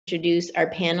introduce our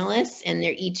panelists, and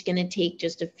they're each going to take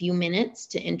just a few minutes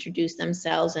to introduce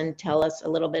themselves and tell us a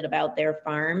little bit about their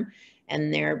farm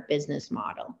and their business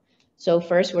model. So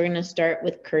first, we're going to start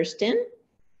with Kirsten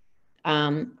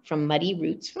from Muddy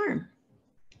Roots Farm.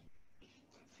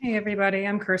 Hey everybody,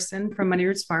 I'm Kirsten from Muddy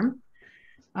Roots Farm.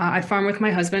 I farm with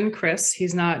my husband, Chris.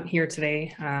 He's not here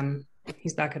today.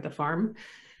 He's back at the farm.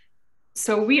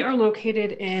 So we are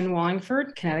located in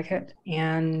Wallingford, Connecticut,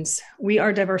 and we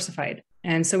are diversified.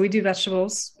 And so we do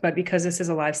vegetables, but because this is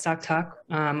a livestock talk,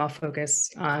 I'll focus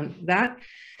on that.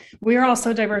 We are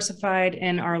also diversified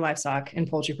in our livestock and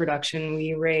poultry production.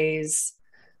 We raise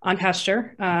on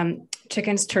pasture,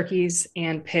 chickens, turkeys,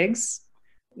 and pigs.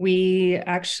 We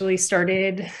actually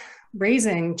started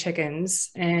raising chickens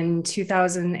in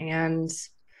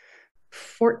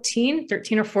 2014,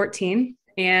 13 or 14.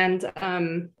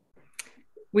 And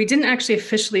we didn't actually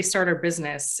officially start our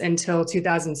business until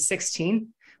 2016.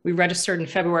 We registered in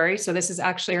February. So this is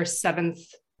actually our 7th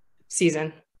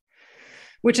season,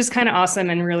 which is kind of awesome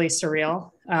and really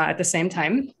surreal at the same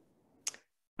time.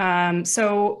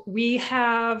 So we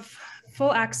have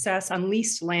full access on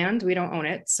leased land. We don't own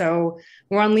it. So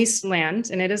we're on leased land,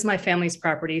 and it is my family's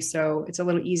property. So it's a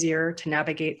little easier to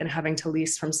navigate than having to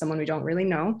lease from someone we don't really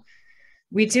know.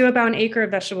 We do about an acre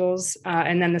of vegetables,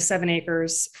 and then the 7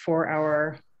 acres for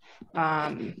our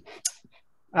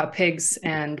pigs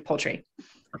and poultry.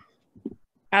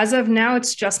 As of now,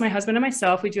 it's just my husband and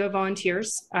myself. We do have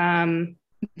volunteers that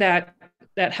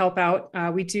help out.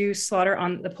 We do slaughter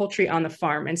on the poultry on the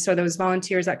farm. And so those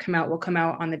volunteers that come out will come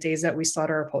out on the days that we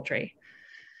slaughter our poultry.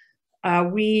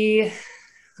 Let's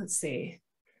see.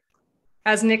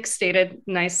 As Nick stated,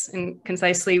 nice and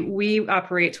concisely, we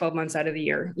operate 12 months out of the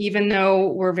year. Even though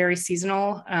we're very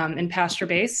seasonal and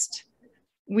pasture-based,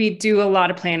 we do a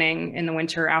lot of planning in the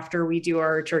winter after we do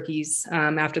our turkeys,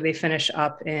 after they finish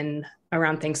up in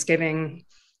around Thanksgiving.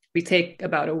 We take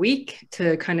about a week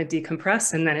to kind of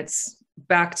decompress, and then it's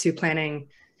back to planning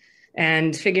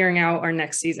and figuring out our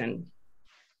next season.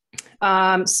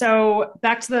 So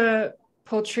back to the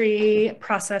poultry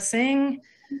processing.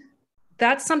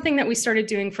 That's something that we started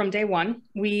doing from day one.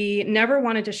 We never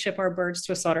wanted to ship our birds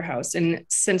to a slaughterhouse, and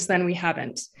since then we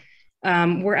haven't.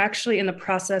 We're actually in the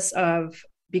process of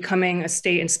becoming a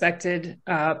state inspected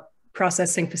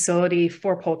processing facility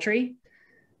for poultry.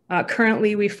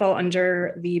 Currently, we fall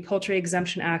under the Poultry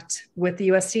Exemption Act with the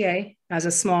USDA as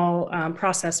a small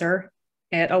processor.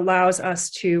 It allows us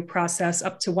to process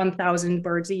up to 1,000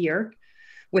 birds a year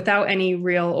without any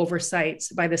real oversight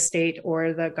by the state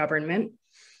or the government.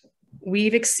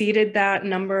 We've exceeded that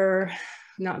number,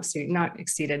 not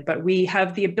exceeded, but we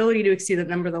have the ability to exceed that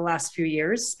number the last few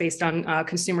years based on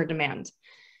consumer demand.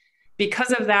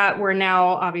 Because of that, we're now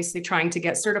obviously trying to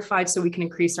get certified so we can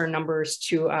increase our numbers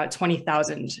to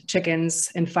 20,000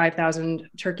 chickens and 5,000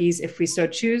 turkeys if we so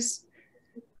choose.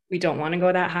 We don't want to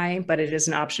go that high, but it is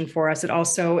an option for us. It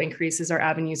also increases our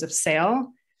avenues of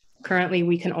sale. Currently,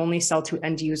 we can only sell to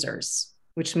end users,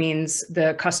 which means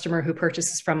the customer who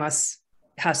purchases from us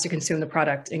has to consume the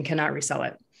product and cannot resell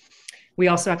it. We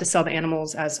also have to sell the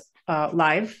animals as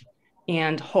live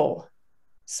and whole.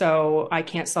 So I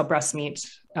can't sell breast meat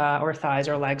or thighs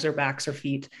or legs or backs or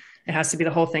feet. It has to be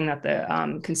the whole thing that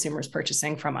the consumer is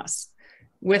purchasing from us.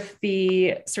 With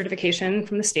the certification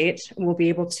from the state, we'll be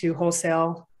able to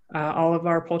wholesale all of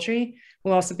our poultry.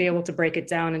 We'll also be able to break it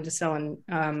down and to sell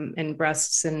in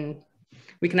breasts, and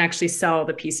we can actually sell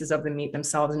the pieces of the meat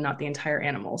themselves and not the entire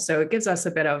animal. So it gives us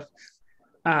a bit of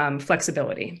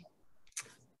flexibility.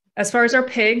 As far as our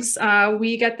pigs,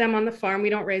 we get them on the farm. We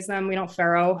don't raise them. We don't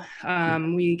farrow.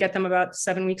 We get them about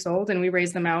 7 weeks old and we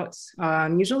raise them out.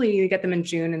 Usually we get them in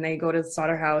June and they go to the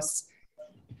slaughterhouse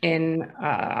in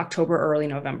October, early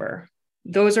November.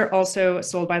 Those are also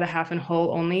sold by the half and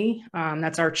whole only.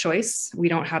 That's our choice. We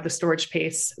don't have the storage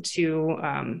space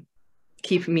to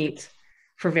keep meat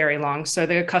for very long. So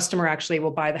the customer actually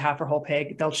will buy the half or whole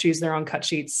pig. They'll choose their own cut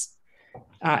sheets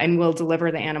and we'll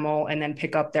deliver the animal and then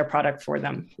pick up their product for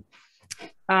them.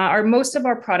 Most of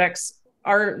our products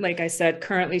are, like I said,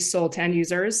 currently sold to end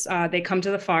users. They come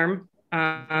to the farm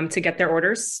to get their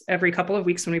orders every couple of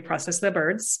weeks when we process the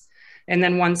birds. And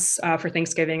then once for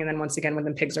Thanksgiving, and then once again when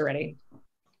the pigs are ready.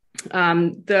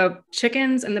 The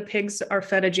chickens and the pigs are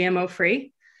fed a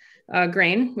GMO-free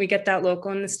grain. We get that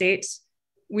local in the States.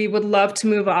 We would love to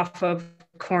move off of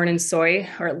corn and soy,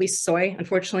 or at least soy.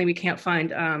 Unfortunately, we can't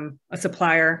find a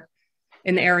supplier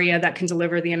in the area that can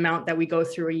deliver the amount that we go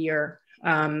through a year.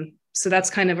 So that's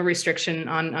kind of a restriction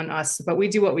on us, but we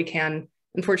do what we can.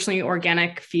 Unfortunately,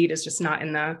 organic feed is just not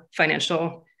in the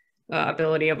financial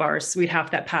ability of ours. We'd have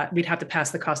to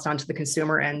pass the cost on to the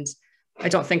consumer, and I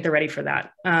don't think they're ready for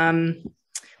that.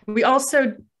 We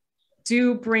also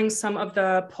do bring some of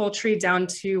the poultry down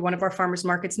to one of our farmers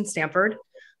markets in Stamford.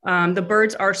 The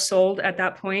birds are sold at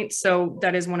that point. So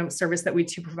that is one of the service that we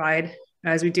do provide,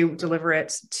 as we do deliver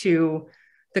it to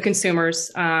the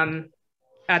consumers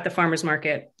at the farmers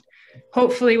market.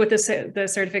 Hopefully with the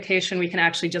certification, we can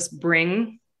actually just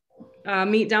bring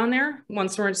meat down there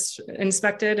once we're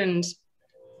inspected, and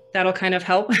that'll kind of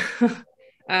help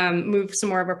move some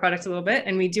more of our products a little bit.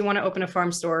 And we do want to open a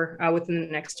farm store within the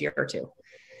next year or two.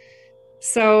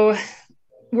 So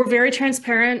we're very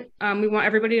transparent. We want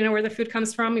everybody to know where the food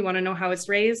comes from. We want to know how it's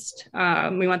raised.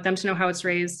 We want them to know how it's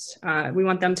raised. We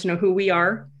want them to know who we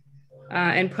are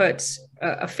and put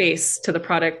a face to the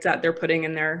product that they're putting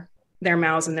in their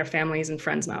mouths and their families and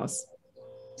friends' mouths.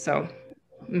 So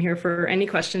I'm here for any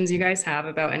questions you guys have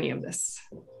about any of this.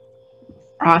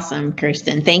 Awesome,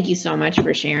 Kirsten. Thank you so much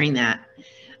for sharing that.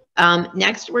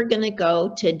 Next, we're going to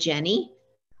go to Jennie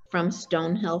from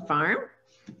Stonehill Farm.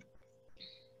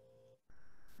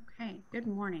 Okay, good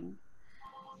morning.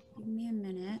 Give me a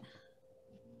minute.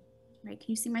 Right, can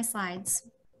you see my slides?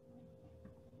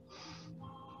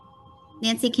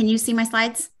 Nancy, can you see my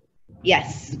slides?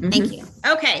 Yes. Mm-hmm. Thank you.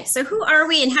 Okay, so who are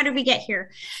we and how did we get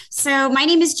here? So my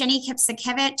name is Jennie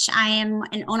Kapszukiewicz. I am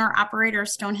an owner-operator of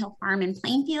Stonehill Farm in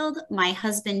Plainfield. My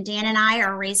husband, Dan, and I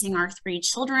are raising our 3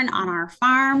 children on our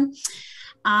farm.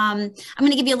 I'm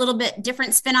going to give you a little bit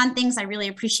different spin on things. I really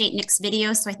appreciate Nick's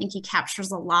video, so I think he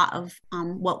captures a lot of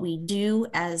what we do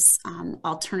as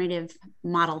alternative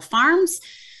model farms.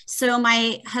 So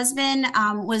my husband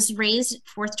was raised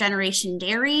 4th generation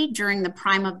dairy during the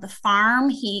prime of the farm.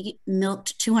 He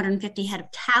milked 250 head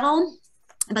of cattle,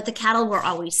 but the cattle were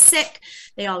always sick.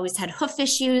 They always had hoof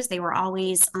issues. They were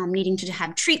always needing to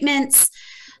have treatments,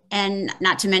 and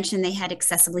not to mention they had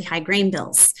excessively high grain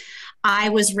bills. I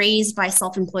was raised by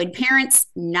self-employed parents,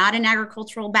 not an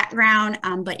agricultural background,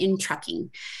 but in trucking.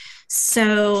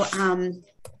 So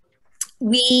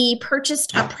we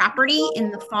purchased a property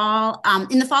in the fall.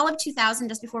 In the fall of 2000,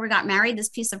 just before we got married, this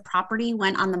piece of property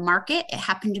went on the market. It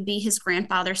happened to be his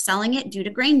grandfather selling it due to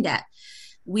grain debt.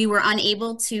 We were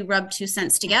unable to rub 2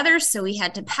 cents together, so we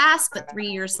had to pass, but 3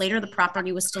 years later, the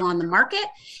property was still on the market,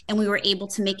 and we were able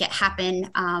to make it happen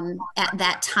at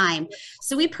that time.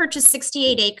 So we purchased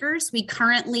 68 acres. We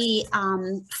currently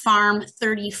farm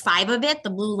 35 of it. The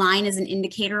blue line is an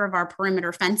indicator of our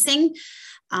perimeter fencing.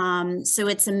 So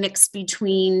it's a mix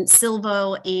between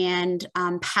silvo and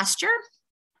pasture,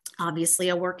 obviously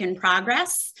a work in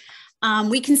progress.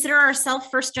 We consider ourselves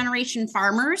 1st generation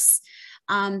farmers.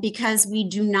 Because we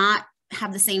do not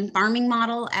have the same farming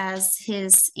model as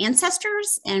his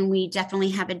ancestors, and we definitely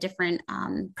have a different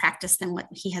practice than what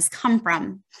he has come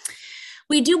from.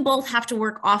 We do both have to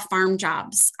work off-farm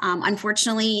jobs.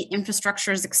 Unfortunately,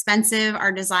 infrastructure is expensive.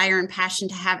 Our desire and passion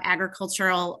to have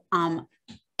agricultural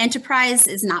enterprise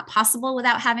is not possible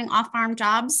without having off-farm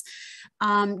jobs.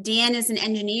 Dan is an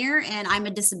engineer and I'm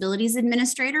a disabilities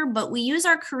administrator, but we use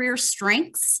our career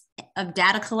strengths of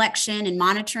data collection and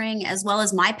monitoring, as well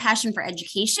as my passion for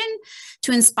education,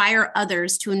 to inspire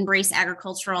others to embrace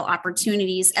agricultural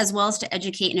opportunities, as well as to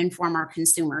educate and inform our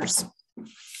consumers.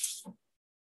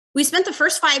 We spent the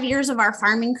first 5 years of our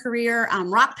farming career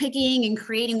rock picking and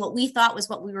creating what we thought was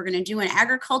what we were going to do in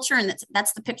agriculture. And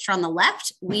that's the picture on the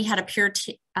left. We had a pure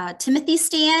Timothy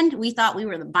stand. We thought we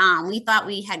were the bomb. We thought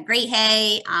we had great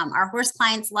hay. Our horse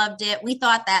clients loved it. We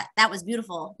thought that was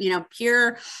beautiful, you know,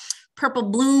 pure purple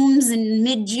blooms in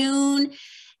mid-June.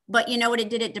 But you know what it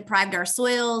did? It deprived our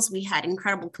soils. We had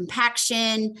incredible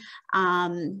compaction.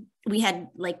 We had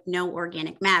like no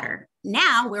organic matter.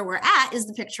 Now where we're at is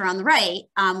the picture on the right,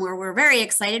 where we're very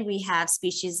excited. We have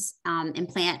species and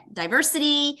plant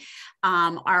diversity.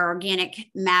 Our organic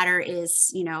matter is,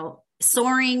 you know,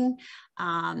 soaring,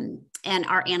 and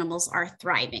our animals are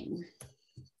thriving.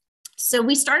 So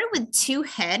we started with 2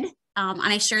 head. And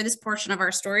I share this portion of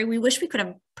our story. We wish we could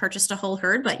have purchased a whole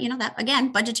herd, but you know that,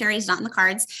 again, budgetary is not in the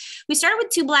cards. We started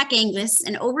with 2 black Angus,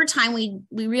 and over time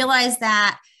we realized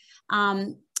that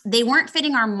they weren't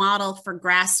fitting our model for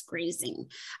grass grazing.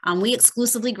 We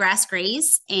exclusively grass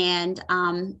graze, and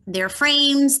their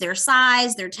frames, their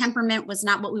size, their temperament was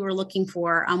not what we were looking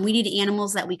for. We needed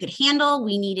animals that we could handle.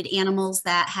 We needed animals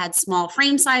that had small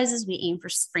frame sizes. We aimed for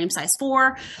frame size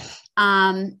 4.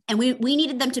 And we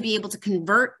needed them to be able to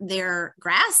convert their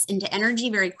grass into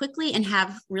energy very quickly and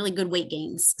have really good weight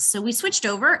gains. So we switched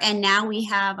over, and now we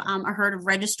have a herd of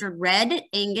registered red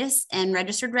Angus and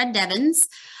registered red Devons,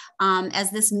 as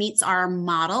this meets our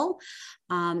model.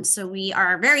 So we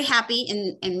are very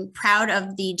happy and proud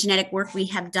of the genetic work we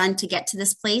have done to get to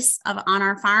this place on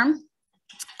our farm.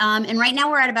 And right now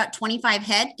we're at about 25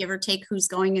 head, give or take who's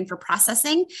going in for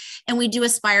processing. And we do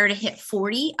aspire to hit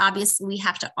 40. Obviously, we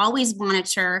have to always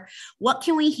monitor what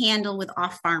can we handle with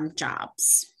off-farm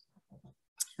jobs.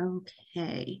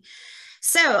 Okay.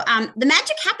 So the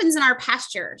magic happens in our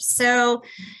pasture. So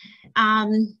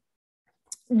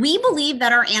we believe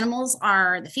that our animals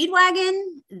are the feed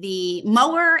wagon, the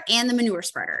mower, and the manure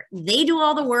spreader. They do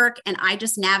all the work, and I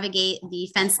just navigate the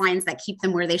fence lines that keep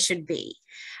them where they should be.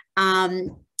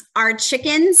 Our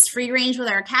chickens free range with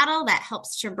our cattle, that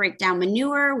helps to break down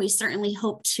manure. We certainly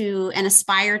hope to and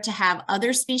aspire to have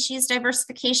other species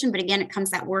diversification, but again, it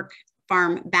comes that work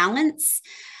farm balance.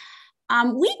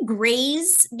 We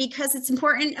graze because it's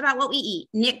important about what we eat.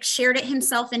 Nick shared it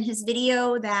himself in his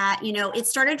video that, you know, it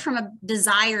started from a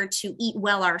desire to eat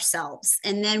well ourselves.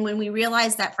 And then when we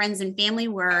realized that friends and family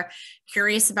were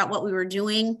curious about what we were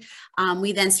doing,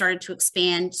 we then started to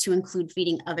expand to include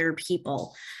feeding other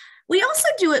people. We also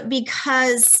do it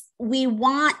because we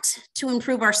want to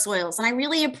improve our soils. And I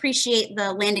really appreciate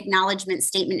the land acknowledgement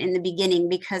statement in the beginning,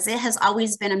 because it has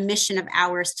always been a mission of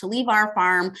ours to leave our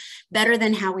farm better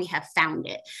than how we have found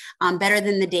it, better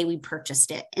than the day we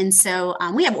purchased it. And so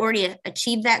we have already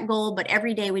achieved that goal, but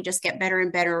every day we just get better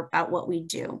and better about what we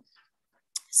do.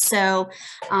 So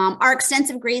our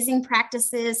extensive grazing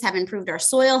practices have improved our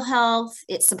soil health.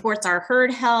 It supports our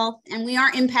herd health, and we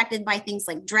aren't impacted by things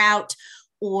like drought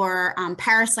or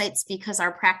parasites, because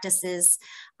our practices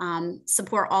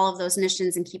support all of those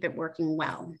missions and keep it working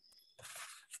well.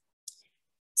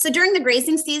 So during the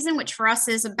grazing season, which for us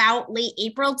is about late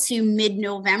April to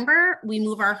mid-November, we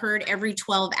move our herd every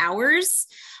 12 hours.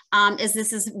 As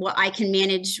this is what I can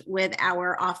manage with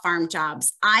our off-farm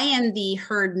jobs. I am the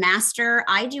herd master.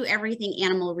 I do everything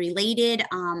animal related.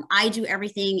 I do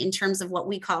everything in terms of what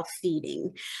we call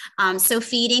feeding. So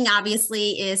feeding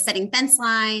obviously is setting fence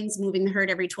lines, moving the herd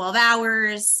every 12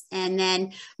 hours, and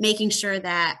then making sure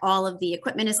that all of the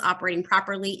equipment is operating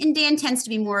properly. And Dan tends to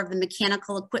be more of the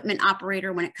mechanical equipment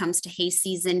operator when it comes to hay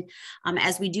season,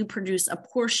 as we do produce a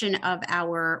portion of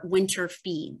our winter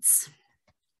feeds.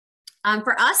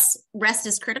 For us, rest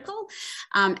is critical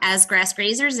as grass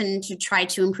grazers, and to try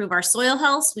to improve our soil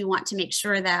health, we want to make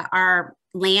sure that our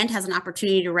land has an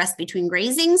opportunity to rest between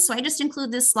grazing. So I just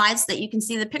include this slide so that you can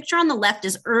see the picture on the left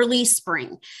is early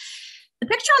spring. The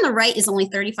picture on the right is only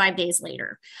 35 days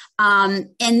later. And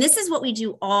this is what we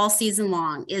do all season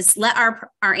long, is let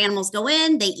our animals go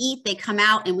in, they eat, they come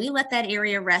out, and we let that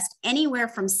area rest anywhere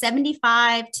from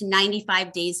 75 to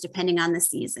 95 days, depending on the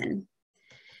season.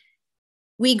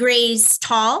 We graze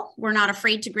tall. We're not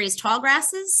afraid to graze tall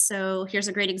grasses. So here's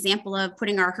a great example of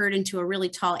putting our herd into a really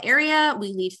tall area. We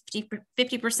leave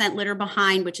 50% litter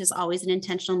behind, which is always an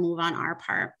intentional move on our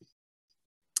part.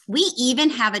 We even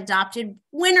have adopted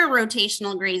winter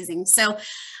rotational grazing. So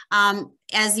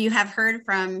as you have heard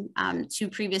from two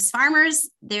previous farmers,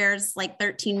 there's like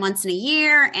 13 months in a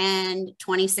year and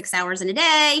 26 hours in a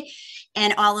day.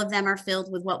 And all of them are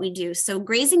filled with what we do. So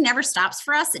grazing never stops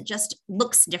for us. It just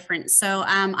looks different. So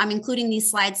I'm including these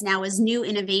slides now as new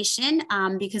innovation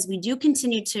because we do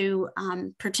continue to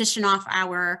partition off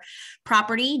our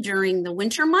property during the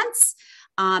winter months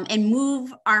and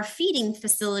move our feeding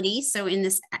facility. So in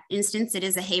this instance, it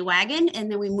is a hay wagon,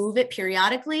 and then we move it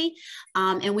periodically.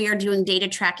 And we are doing data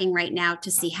tracking right now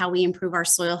to see how we improve our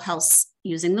soil health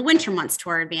using the winter months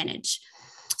to our advantage.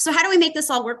 So how do we make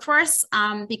this all work for us?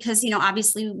 Because, you know,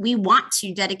 obviously we want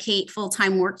to dedicate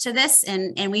full-time work to this,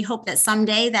 and we hope that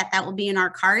someday that will be in our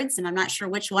cards. And I'm not sure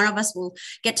which one of us will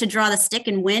get to draw the stick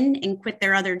and win and quit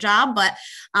their other job. But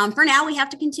for now, we have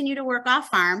to continue to work off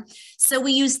farm. So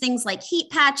we use things like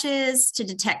heat patches to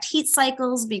detect heat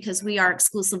cycles, because we are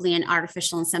exclusively an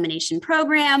artificial insemination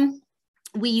program.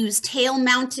 We use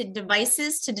tail-mounted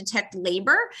devices to detect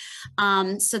labor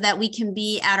so that we can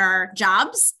be at our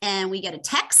jobs and we get a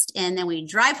text and then we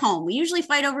drive home. We usually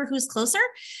fight over who's closer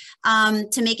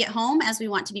to make it home, as we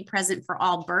want to be present for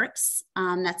all births.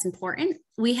 That's important.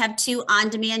 We have 2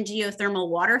 on-demand geothermal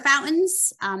water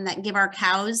fountains that give our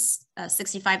cows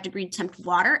 65-degree temp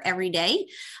water every day,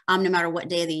 no matter what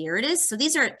day of the year it is. So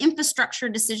these are infrastructure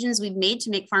decisions we've made to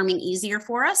make farming easier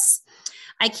for us.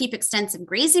 I keep extensive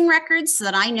grazing records so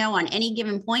that I know on any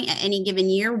given point at any given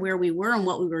year where we were and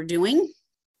what we were doing,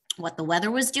 what the weather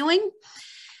was doing.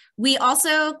 We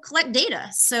also collect data.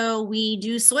 So we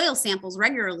do soil samples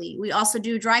regularly. We also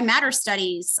do dry matter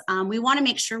studies. We want to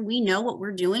make sure we know what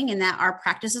we're doing and that our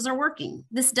practices are working.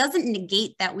 This doesn't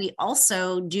negate that we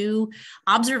also do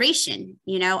observation.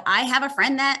 You know, I have a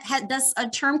friend that does a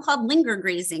term called linger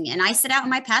grazing, and I sit out in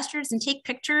my pastures and take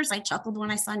pictures. I chuckled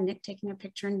when I saw Nick taking a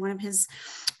picture in one of his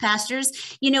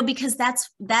pastures, you know, because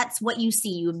that's what you see.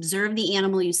 You observe the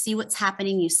animal, you see what's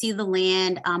happening, you see the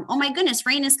land. Oh my goodness,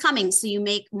 rain is coming. So you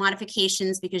make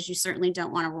modifications because you certainly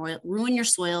don't want to ruin your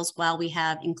soils while we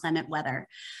have inclement weather.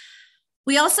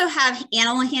 We also have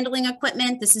animal handling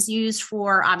equipment. This is used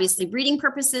for obviously breeding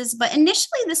purposes, but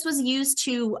initially this was used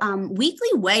to weekly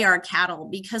weigh our cattle,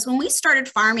 because when we started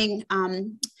farming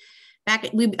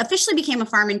we officially became a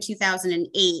farm in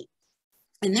 2008.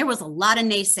 And there was a lot of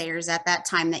naysayers at that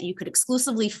time that you could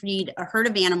exclusively feed a herd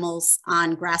of animals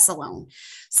on grass alone.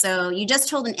 So you just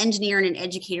told an engineer and an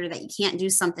educator that you can't do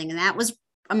something, and that was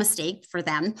a mistake for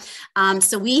them.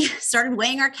 So we started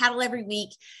weighing our cattle every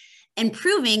week and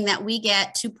proving that we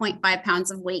get 2.5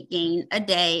 pounds of weight gain a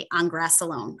day on grass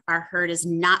alone. Our herd is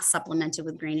not supplemented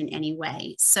with grain in any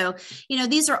way. So, you know,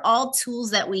 these are all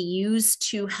tools that we use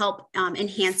to help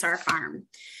enhance our farm.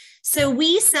 So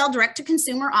we sell direct to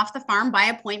consumer off the farm by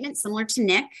appointment, similar to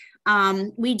Nick.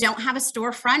 We don't have a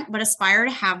storefront, but aspire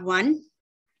to have one.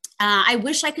 I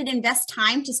wish I could invest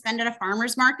time to spend at a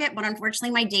farmer's market, but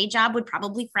unfortunately my day job would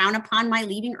probably frown upon my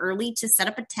leaving early to set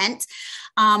up a tent.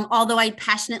 Although I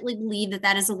passionately believe that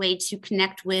that is a way to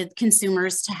connect with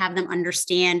consumers, to have them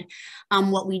understand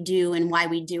what we do and why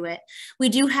we do it. We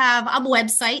do have a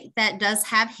website that does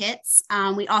have hits.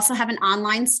 We also have an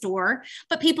online store,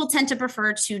 but people tend to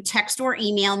prefer to text or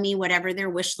email me whatever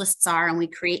their wish lists are, and we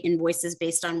create invoices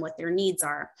based on what their needs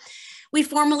are. We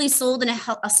formerly sold in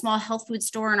a small health food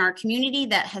store in our community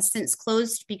that has since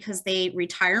closed because they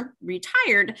retired.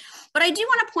 But I do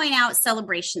want to point out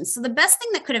celebrations. So the best thing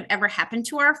that could have ever happened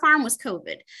to our farm was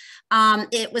COVID.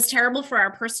 It was terrible for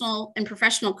our personal and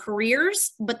professional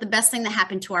careers, but the best thing that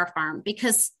happened to our farm,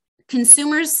 because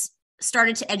consumers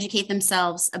started to educate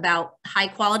themselves about high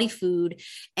quality food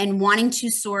and wanting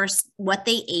to source what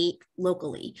they ate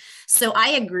locally. So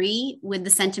I agree with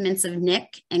the sentiments of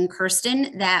Nick and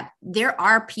Kirsten that there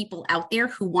are people out there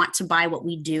who want to buy what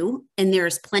we do, and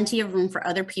there's plenty of room for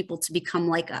other people to become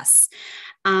like us.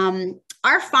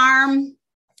 Our farm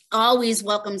always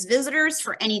welcomes visitors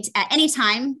at any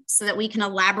time, so that we can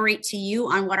elaborate to you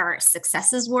on what our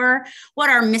successes were, what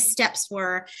our missteps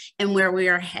were, and where we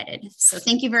are headed. So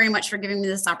thank you very much for giving me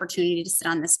this opportunity to sit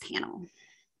on this panel.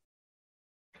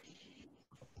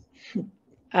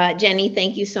 Jennie,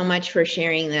 thank you so much for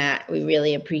sharing that. We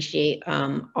really appreciate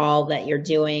all that you're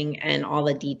doing and all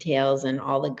the details and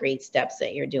all the great steps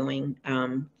that you're doing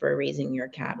for raising your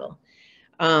cattle.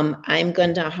 I'm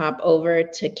going to hop over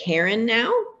to Karen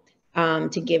now.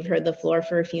 To give her the floor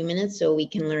for a few minutes so we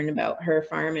can learn about her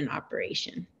farm and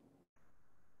operation.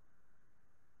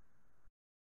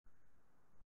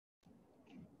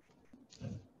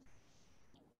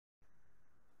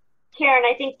 Karen,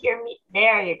 I think you're,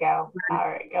 there you go. All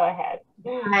right, go ahead.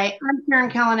 Hi, I'm Karen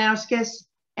Kalenauskas,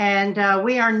 and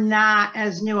we are not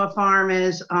as new a farm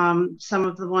as some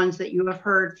of the ones that you have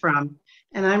heard from.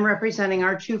 And I'm representing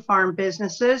our two farm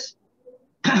businesses.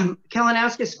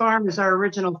 Kalenauskas Farm is our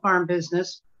original farm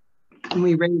business, and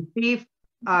we raise beef,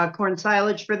 corn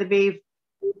silage for the beef,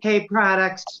 hay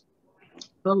products,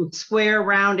 both square,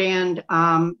 round, and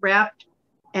wrapped,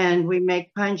 and we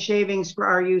make pine shavings for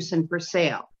our use and for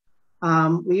sale.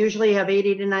 We usually have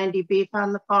 80 to 90 beef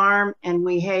on the farm, and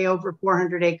we hay over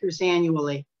 400 acres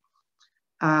annually.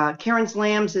 Karen's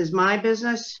Lambs is my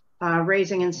business,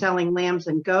 raising and selling lambs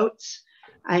and goats.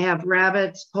 I have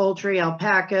rabbits, poultry,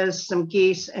 alpacas, some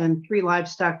geese, and 3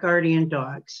 livestock guardian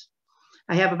dogs.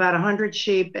 I have about 100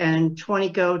 sheep and 20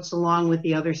 goats along with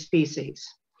the other species.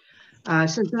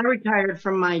 Since I retired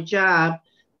from my job,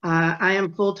 I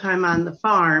am full-time on the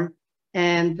farm,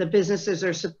 and the businesses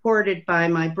are supported by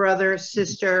my brother,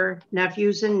 sister,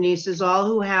 nephews, and nieces, all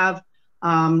who have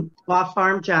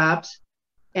off-farm jobs,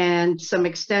 and some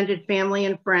extended family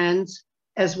and friends,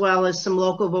 as well as some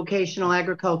local vocational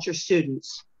agriculture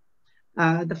students.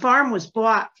 The farm was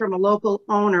bought from a local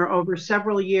owner over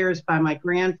several years by my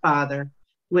grandfather,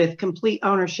 with complete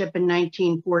ownership in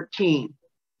 1914.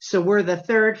 So we're the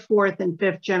 3rd, 4th, and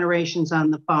 5th generations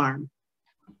on the farm.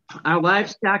 Our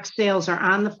livestock sales are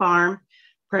on the farm,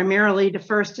 primarily to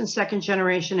 1st and 2nd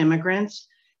generation immigrants,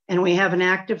 and we have an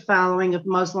active following of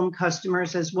Muslim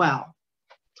customers as well.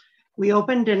 We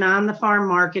opened an on-the-farm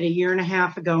market a year and a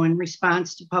half ago in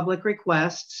response to public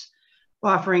requests,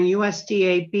 offering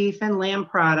USDA beef and lamb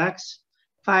products,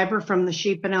 fiber from the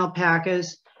sheep and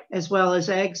alpacas, as well as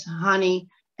eggs, honey,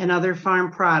 and other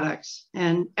farm products.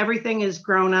 And everything is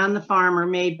grown on the farm or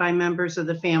made by members of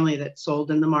the family that's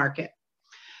sold in the market.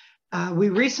 We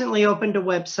recently opened a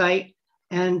website,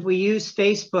 and we use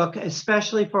Facebook,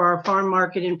 especially for our farm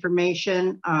market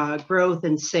information, growth,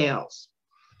 and sales.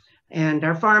 And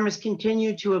our farm has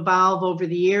continued to evolve over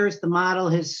the years. The model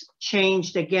has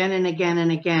changed again and again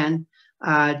and again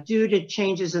due to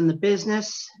changes in the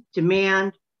business,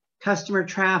 demand, customer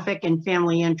traffic, and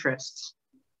family interests.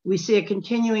 We see a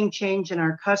continuing change in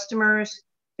our customers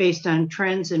based on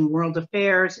trends in world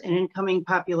affairs and incoming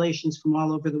populations from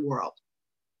all over the world.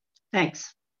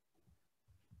 Thanks.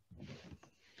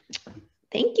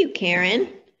 Thank you, Karen.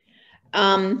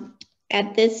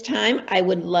 At this time, I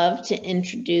would love to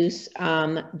introduce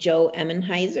Joe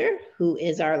Emenheiser, who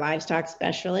is our livestock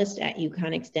specialist at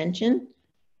UConn Extension,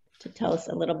 to tell us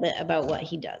a little bit about what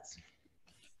he does.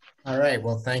 All right.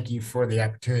 Well, thank you for the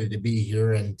opportunity to be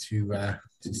here and to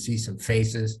see some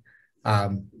faces.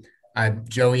 I'm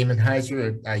Joe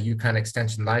Emenheiser, a UConn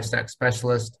Extension livestock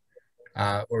specialist,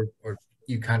 or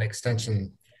UConn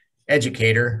Extension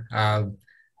educator.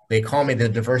 They call me the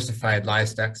diversified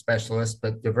livestock specialist,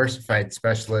 but diversified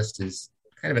specialist is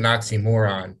kind of an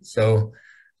oxymoron. So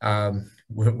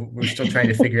we're still trying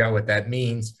to figure out what that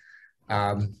means.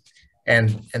 And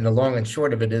the long and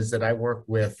short of it is that I work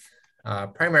with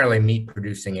primarily meat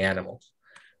producing animals.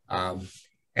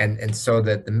 And so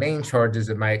that the main charges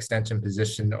of my extension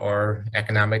position are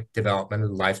economic development of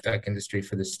the livestock industry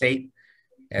for the state,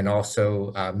 and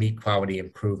also meat quality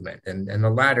improvement. And the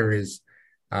latter is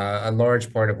a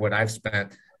large part of what I've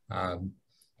spent,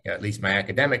 at least my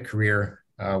academic career,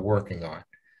 working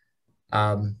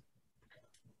on.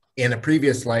 In a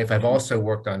previous life, I've also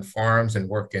worked on farms and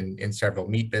worked in several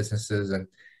meat businesses and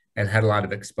had a lot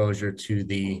of exposure to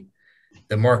the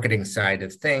marketing side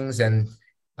of things. And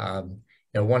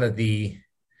one of the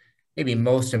maybe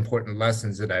most important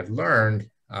lessons that I've learned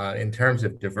in terms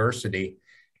of diversity,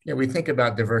 we think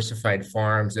about diversified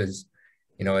farms as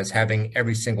having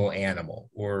every single animal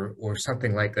or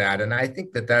something like that. And I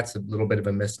think that that's a little bit of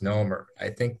a misnomer. I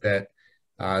think that,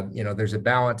 there's a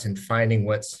balance in finding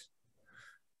what's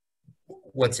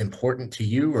important to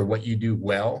you or what you do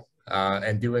well,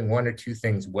 and doing one or two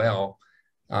things well,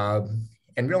 and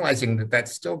realizing that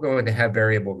that's still going to have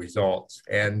variable results.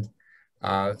 And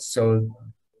so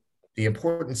the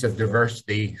importance of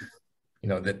diversity,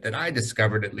 that I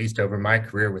discovered, at least over my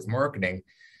career with marketing,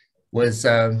 was,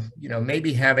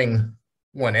 maybe having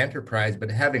one enterprise, but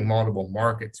having multiple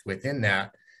markets within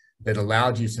that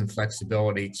allowed you some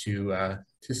flexibility to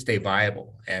stay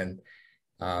viable. And,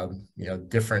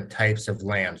 different types of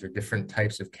lambs or different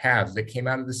types of calves that came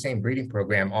out of the same breeding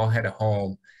program all had a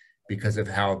home because of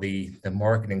how the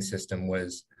marketing system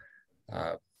was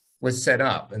set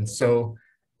up. And so,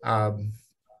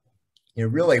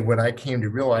 really what I came to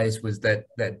realize was that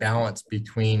balance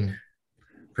between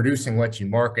producing what you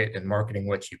market and marketing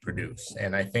what you produce.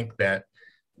 And I think that,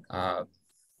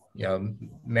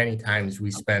 many times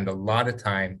we spend a lot of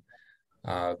time,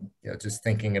 just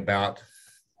thinking about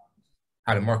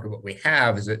how to market what we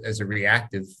have as a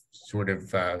reactive sort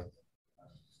of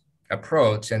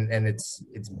approach. And it's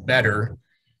better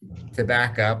to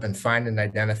back up and find an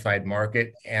identified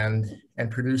market and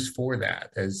produce for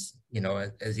that, as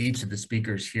each of the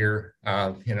speakers here,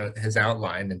 has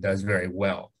outlined and does very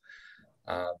well.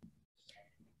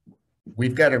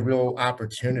 We've got a real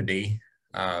opportunity,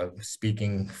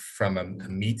 speaking from a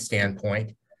meat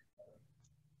standpoint,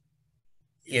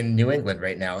 in New England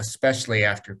right now, especially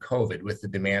after COVID, with the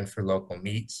demand for local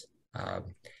meats,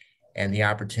 and the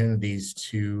opportunities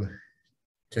to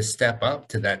step up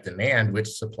to that demand, which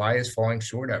supply is falling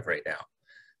short of right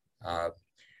now.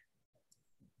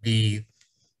 The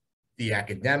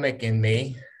academic in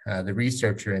me, the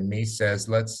researcher in me says,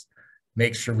 let's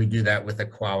make sure we do that with a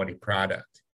quality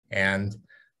product. And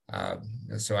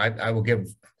so I will give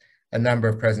a number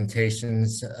of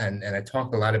presentations, and I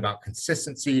talk a lot about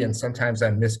consistency, and sometimes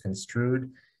I'm misconstrued,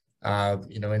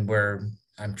 and where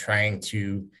I'm trying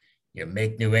to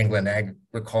make New England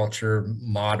agriculture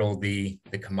model the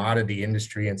commodity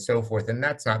industry and so forth. And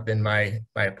that's not been my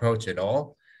approach at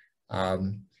all.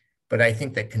 But I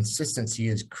think that consistency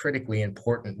is critically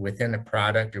important within a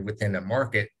product or within a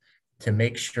market to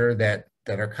make sure that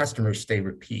our customers stay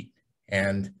repeat.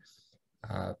 And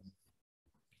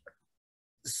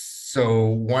so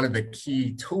one of the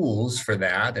key tools for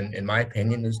that, and in my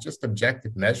opinion, is just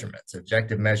objective measurements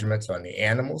on the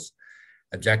animals,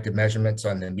 objective measurements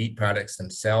on the meat products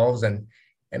themselves, and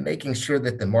making sure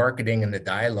that the marketing and the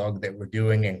dialogue that we're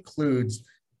doing includes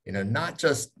not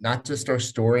just our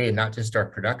story and not just our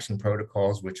production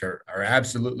protocols, which are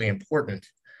absolutely important,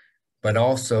 but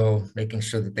also making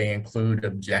sure that they include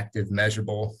objective,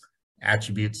 measurable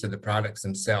attributes of the products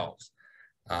themselves.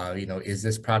 Is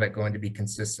this product going to be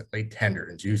consistently tender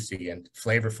and juicy and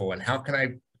flavorful? And how can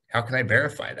I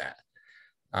verify that?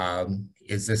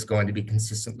 Is this going to be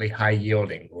consistently high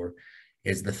yielding, or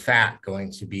is the fat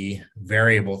going to be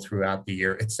variable throughout the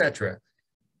year, etc.?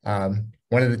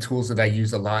 One of the tools that I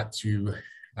use a lot to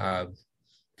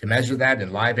measure that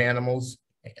in live animals,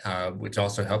 which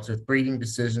also helps with breeding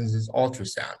decisions, is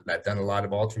ultrasound. I've done a lot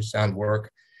of ultrasound work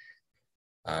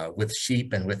with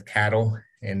sheep and with cattle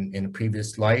in a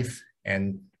previous life,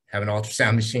 and have an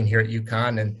ultrasound machine here at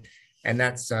UConn, and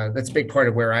that's a big part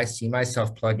of where I see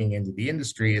myself plugging into the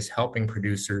industry, is helping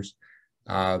producers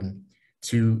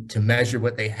to measure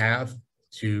what they have,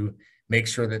 to make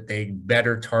sure that they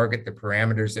better target the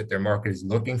parameters that their market is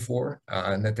looking for,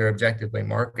 and that they're objectively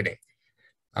marketing.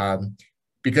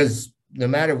 Because no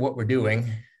matter what we're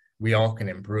doing, we all can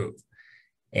improve.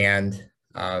 And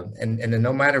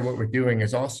no matter what we're doing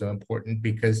is also important,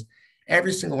 because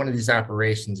every single one of these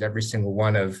operations, every single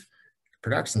one of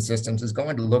production systems is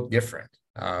going to look different.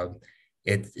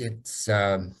 There's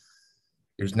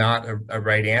not a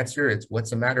right answer. It's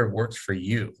what's the matter works for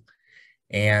you.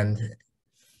 And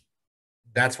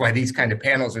that's why these kind of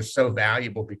panels are so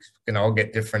valuable, because we can all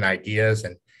get different ideas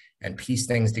and piece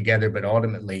things together, but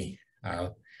ultimately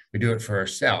we do it for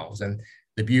ourselves. And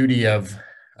the beauty of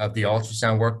the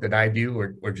ultrasound work that I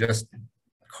do, or just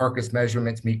carcass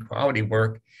measurements, meat quality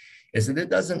work, is that it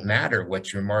doesn't matter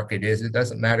what your market is. It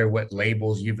doesn't matter what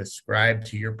labels you've ascribed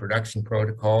to your production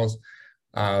protocols.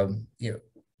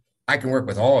 I can work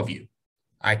with all of you.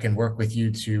 I can work with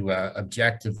you to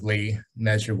objectively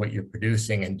measure what you're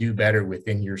producing and do better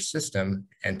within your system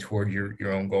and toward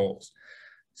your own goals.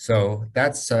 So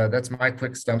that's my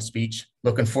quick stump speech.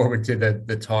 Looking forward to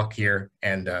the talk here,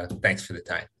 and thanks for the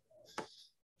time.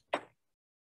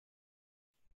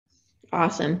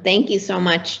 Awesome. Thank you so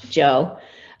much, Joe.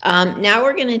 Now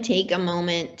we're going to take a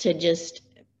moment to just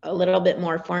a little bit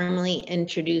more formally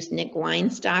introduce Nick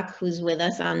Weinstock, who's with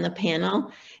us on the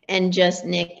panel. And just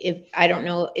Nick, I don't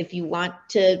know if you want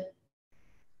to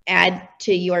add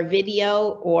to your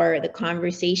video or the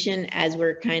conversation, as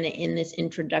we're kind of in this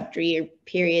introductory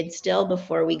period still,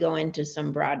 before we go into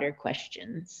some broader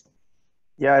questions.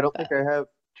 Yeah, I don't think I have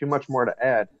too much more to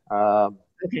add.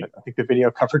 Okay. I think the video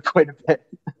covered quite a bit.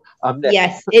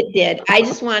 Yes, it did. I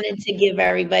just wanted to give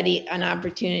everybody an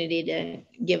opportunity to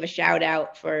give a shout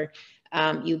out for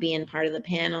you being part of the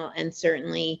panel. And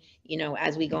certainly,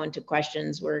 as we go into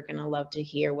questions, we're going to love to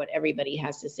hear what everybody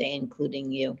has to say,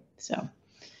 including you. So,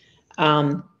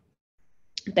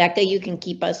 Becca, you can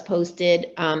keep us posted,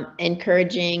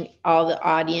 encouraging all the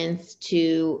audience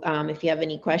to, if you have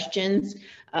any questions,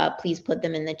 please put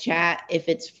them in the chat. If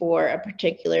it's for a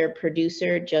particular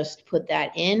producer, just put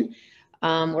that in.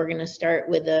 We're going to start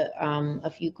with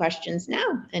a few questions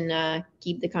now and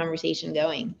keep the conversation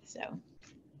going. So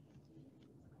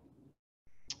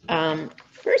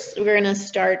first, we're going to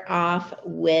start off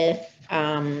with,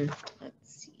 let's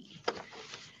see.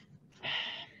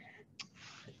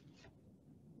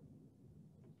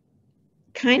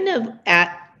 Kind of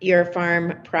at your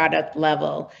farm product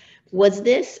level, was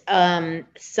this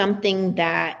something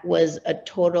that was a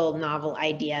total novel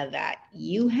idea that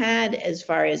you had as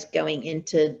far as going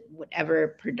into whatever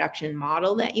production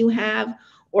model that you have,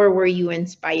 or were you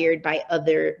inspired by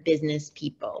other business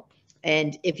people?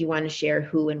 And if you want to share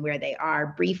who and where they are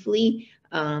briefly,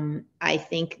 I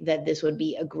think that this would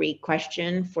be a great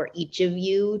question for each of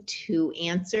you to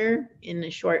answer in a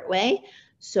short way.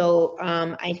 So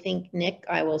I think, Nick,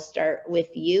 I will start with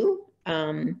you.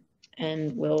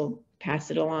 And we'll pass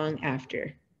it along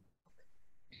after.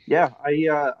 Yeah,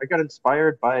 I got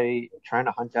inspired by trying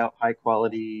to hunt out high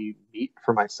quality meat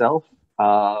for myself.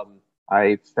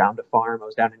 I found a farm. I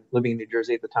was living in New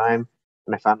Jersey at the time,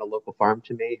 and I found a local farm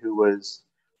to me who was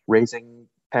raising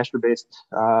pasture-based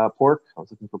pork. I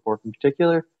was looking for pork in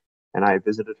particular, and I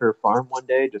visited her farm one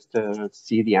day just to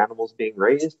see the animals being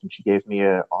raised, and she gave me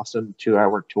an awesome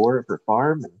 2-hour tour of her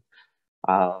farm. And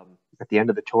at the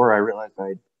end of the tour, I realized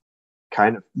I'd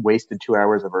kind of wasted 2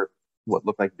 hours of her what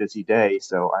looked like busy day.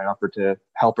 So I offered to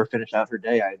help her finish out her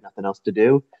day. I had nothing else to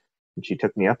do, and she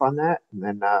took me up on that. And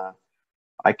then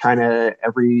I kind of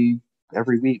every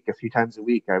week, a few times a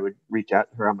week, I would reach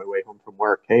out to her on my way home from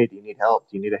work. Hey, do you need help?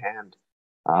 Do you need a hand?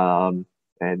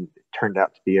 And it turned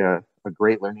out to be a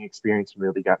great learning experience, and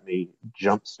really got me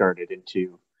jump started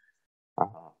into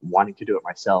wanting to do it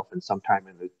myself. And sometime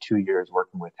in the 2 years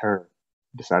working with her,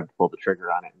 decided to pull the trigger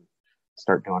on it and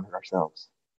start doing it ourselves.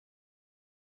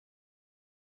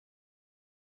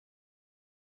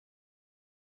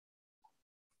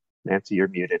 Nancy, you're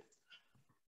muted.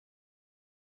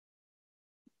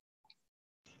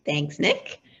 Thanks,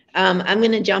 Nick. I'm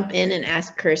going to jump in and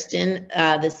ask Kirsten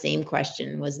the same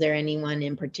question. Was there anyone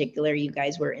in particular you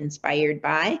guys were inspired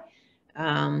by?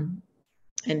 And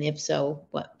if so,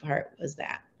 what part was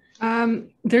that?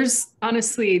 There's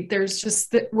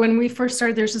just when we first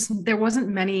started, there wasn't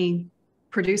many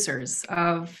producers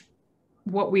of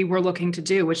what we were looking to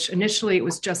do, which initially it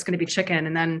was just going to be chicken.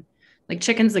 And then like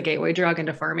chicken's the gateway drug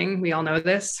into farming. We all know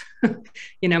this.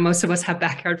 You know, most of us have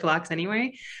backyard flocks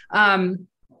anyway.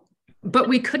 But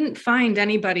we couldn't find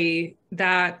anybody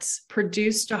that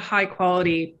produced a high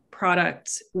quality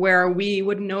product where we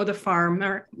would know the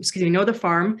farmer, know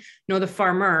the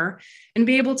farmer, and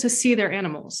be able to see their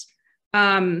animals.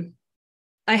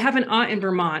 I have an aunt in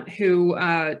Vermont who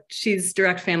she's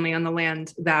direct family on the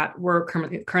land that we're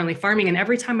currently farming. And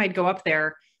every time I'd go up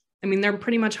there, I mean, they're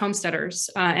pretty much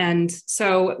homesteaders. And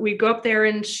so we'd go up there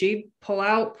and she'd pull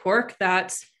out pork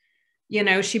that, you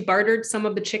know, she bartered some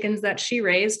of the chickens that she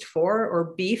raised for,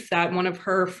 or beef that one of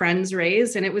her friends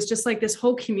raised. And it was just like this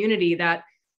whole community that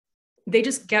they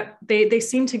just they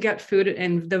seem to get food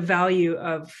and the value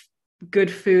of good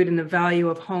food and the value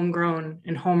of homegrown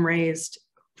and home raised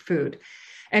food.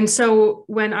 And so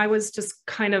when I was just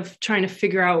kind of trying to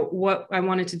figure out what I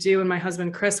wanted to do, and my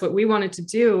husband, Chris, what we wanted to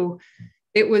do,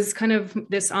 it was kind of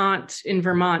this aunt in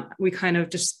Vermont, we kind of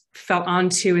just felt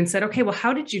onto and said, okay, well,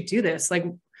 how did you do this? Like,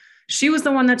 she was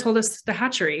the one that told us the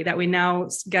hatchery that we now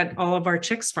get all of our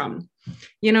chicks from,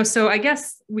 you know, so I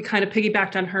guess we kind of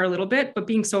piggybacked on her a little bit, but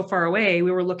being so far away,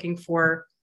 we were looking for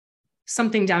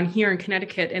something down here in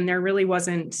Connecticut and there really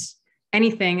wasn't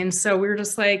anything. And so we were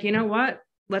just like, you know what,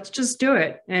 let's just do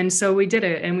it. And so we did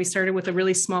it. And we started with a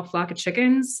really small flock of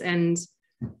chickens and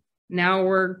now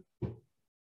we're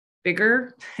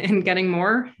bigger and getting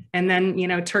more. And then, you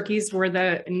know, turkeys were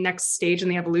the next stage in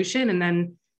the evolution. And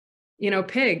then, you know,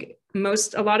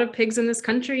 a lot of pigs in this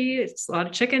country, a lot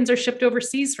of chickens are shipped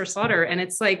overseas for slaughter. And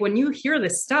it's like, when you hear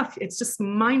this stuff, it's just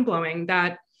mind blowing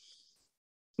that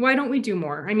why don't we do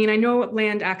more? I mean, I know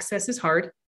land access is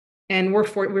hard and we're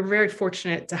very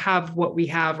fortunate to have what we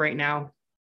have right now,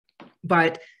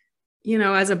 but you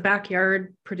know, as a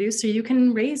backyard producer, you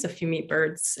can raise a few meat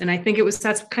birds. And I think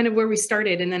that's kind of where we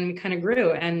started. And then we kind of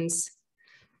grew and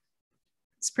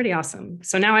it's pretty awesome.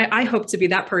 So now I hope to be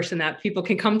that person that people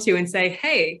can come to and say,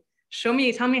 hey, tell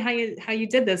me how you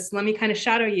did this. Let me kind of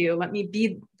shadow you.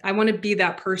 I want to be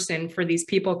that person for these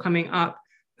people coming up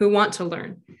who want to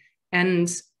learn.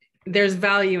 And there's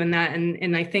value in that.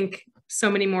 And I think so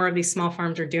many more of these small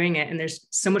farms are doing it. And there's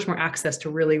so much more access to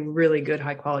really, really good,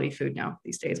 high quality food now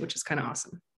these days, which is kind of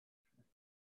awesome.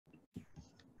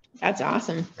 That's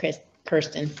awesome,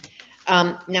 Kirsten.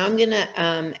 Now I'm going to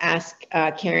ask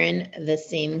Karen the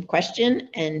same question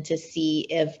and to see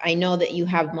if I know that you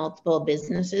have multiple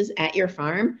businesses at your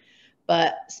farm,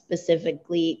 but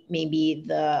specifically maybe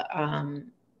the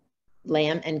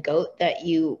lamb and goat that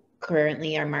you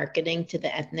currently are marketing to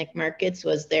the ethnic markets.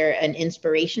 Was there an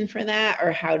inspiration for that,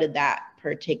 or how did that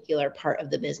particular part of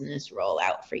the business roll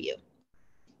out for you?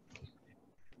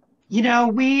 You know,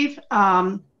 we've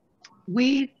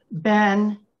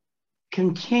been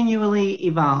continually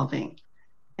evolving.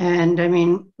 And I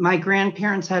mean, my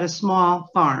grandparents had a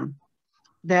small farm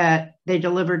that they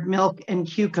delivered milk and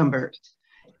cucumbers.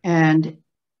 And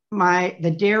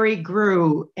the dairy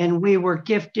grew and we were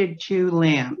gifted 2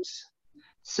 lambs.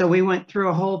 So we went through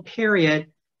a whole period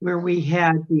where we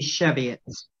had these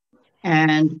Cheviots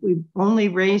and we only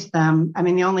raised them. I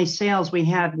mean, the only sales we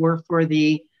had were for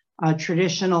the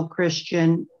traditional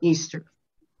Christian Easter.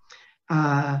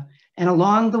 And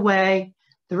along the way,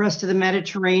 the rest of the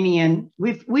Mediterranean,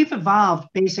 we've evolved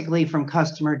basically from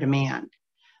customer demand.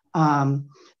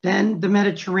 Then the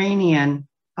Mediterranean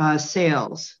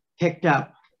sales picked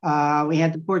up. We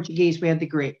had the Portuguese, we had the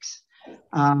Greeks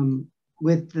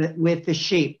with the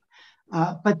sheep.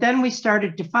 But then we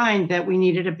started to find that we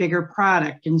needed a bigger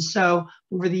product. And so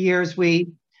over the years,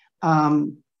 we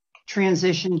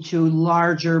transitioned to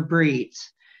larger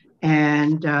breeds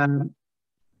and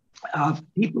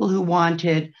people who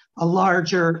wanted a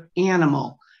larger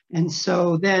animal. And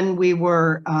so then we've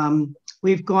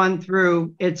gone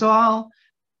through, it's all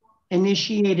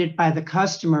initiated by the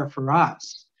customer for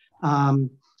us.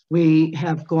 We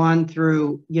have gone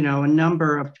through, you know, a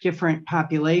number of different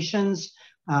populations,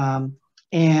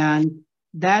 and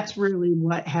that's really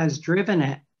what has driven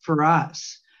it for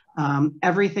us.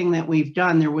 Everything that we've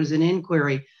done, there was an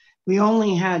inquiry. We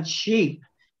only had sheep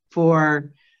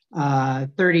for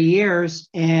 30 years.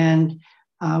 And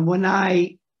when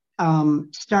I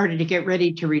started to get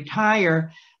ready to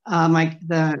retire,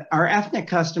 our ethnic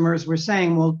customers were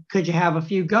saying, well, could you have a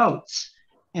few goats?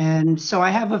 And so I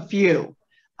have a few,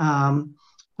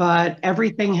 but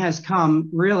everything has come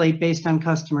really based on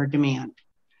customer demand.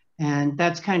 And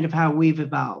that's kind of how we've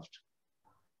evolved.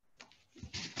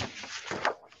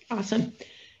 Awesome.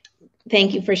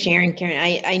 Thank you for sharing,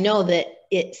 Karen. I know that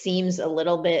it seems a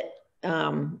little bit,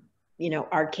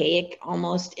 archaic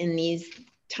almost in these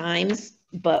times,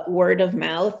 but word of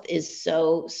mouth is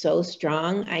so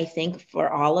strong, I think, for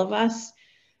all of us,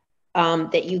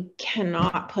 that you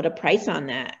cannot put a price on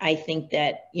that. I think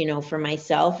that, for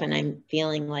myself, and I'm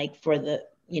feeling like for the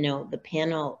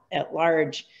panel at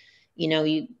large,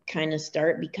 you kind of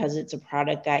start because it's a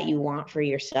product that you want for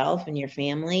yourself and your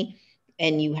family,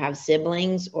 and you have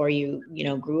siblings, or you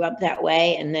grew up that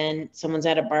way, and then someone's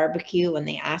at a barbecue and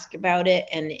they ask about it,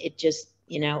 and it just,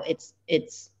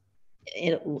 it's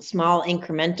small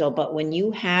incremental. But when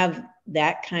you have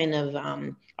that kind of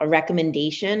a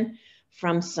recommendation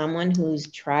from someone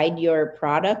who's tried your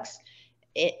products,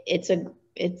 it's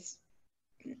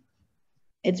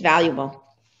valuable.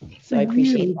 So I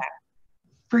appreciate that.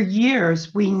 For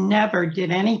years, we never did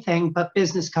anything but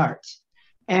business cards.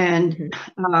 And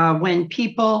when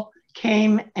people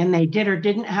came and they did or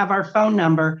didn't have our phone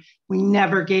number, we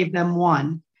never gave them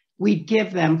one. We'd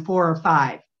give them 4 or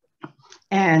 5.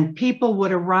 And people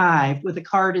would arrive with a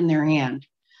card in their hand.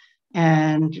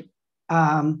 And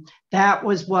that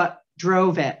was what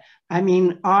drove it. I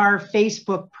mean, our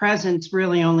Facebook presence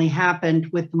really only happened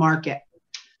with the market.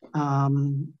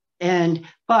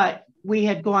 But we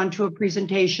had gone to a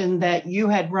presentation that you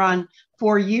had run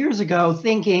 4 years ago,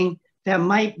 thinking that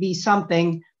might be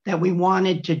something that we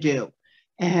wanted to do.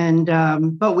 And,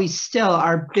 but we still,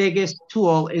 our biggest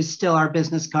tool is still our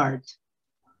business cards.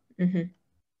 Mm-hmm.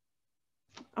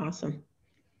 Awesome.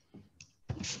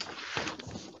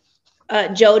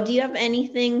 Joe, do you have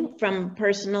anything from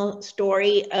personal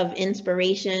story of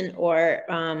inspiration or,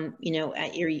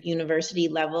 at your university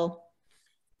level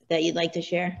that you'd like to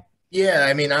share? Yeah,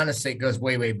 I mean, honestly, it goes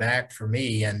way, way back for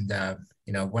me. And,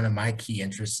 one of my key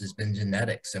interests has been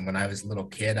genetics. And when I was a little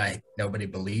kid, nobody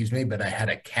believes me, but I had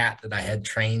a cat that I had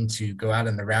trained to go out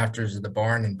in the rafters of the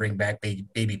barn and bring back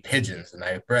baby pigeons. And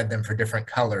I bred them for different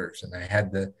colors. And I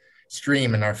had the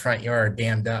stream in our front yard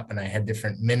dammed up, and I had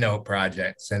different minnow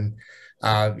projects. And,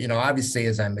 obviously,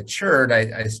 as I matured,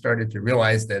 I started to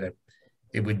realize that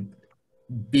it would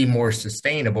be more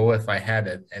sustainable if I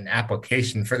had an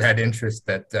application for that interest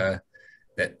that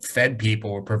fed people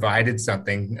or provided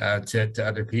something to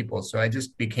other people. So I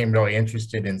just became really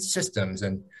interested in systems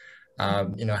and,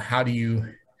 how do you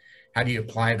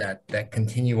apply that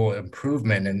continual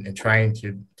improvement and trying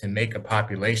to make a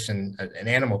population, an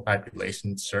animal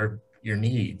population, serve your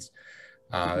needs.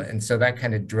 And so that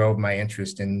kind of drove my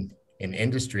interest in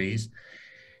industries.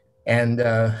 And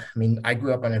I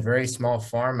grew up on a very small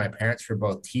farm. My parents were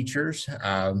both teachers.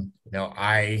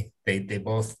 They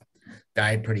both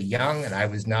died pretty young, and I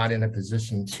was not in a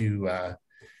position to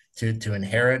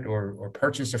inherit or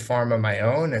purchase a farm of my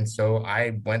own. And so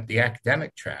I went the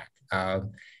academic track.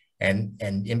 And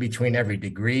in between every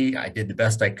degree, I did the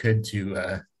best I could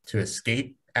to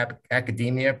escape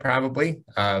academia, probably.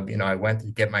 I went to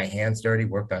get my hands dirty,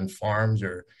 worked on farms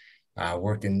or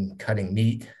worked in cutting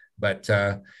meat. But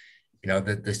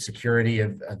the security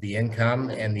of the income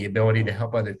and the ability to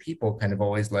help other people kind of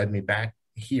always led me back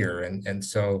here. And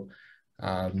so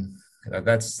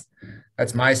that's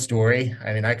my story.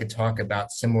 I mean, I could talk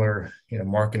about similar,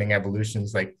 marketing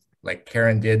evolutions like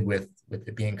Karen did with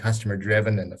it being customer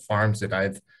driven and the farms that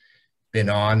I've been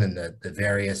on and the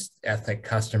various ethnic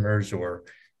customers or,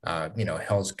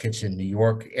 Hell's Kitchen, New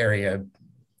York area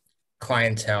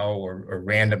clientele or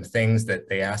random things that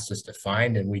they asked us to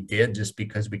find, and we did just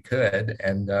because we could,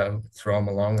 and throw them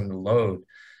along in the load.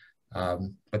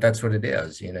 But that's what it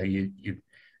is. You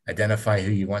identify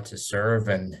who you want to serve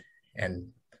and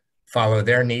follow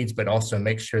their needs, but also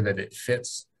make sure that it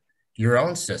fits your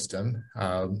own system,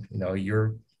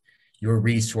 your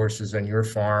resources on your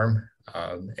farm,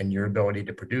 and your ability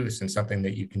to produce, and something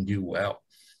that you can do well.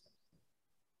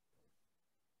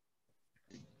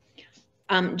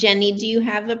 Jennie, do you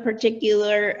have a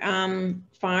particular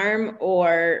farm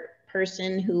or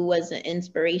person who was an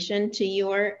inspiration to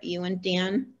you and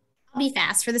Dan? I'll be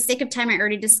fast. For the sake of time, I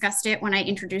already discussed it when I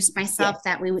introduced myself,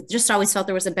 that we just always felt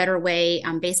there was a better way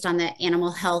based on the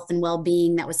animal health and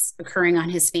well-being that was occurring on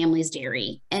his family's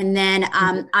dairy. And then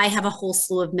I have a whole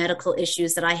slew of medical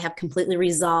issues that I have completely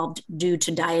resolved due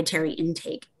to dietary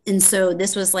intake. And so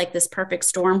this was like this perfect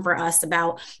storm for us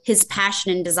about his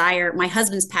passion and desire, my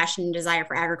husband's passion and desire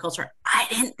for agriculture. I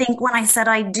didn't think when I said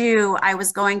I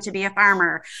was going to be a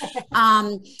farmer.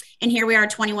 And here we are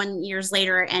 21 years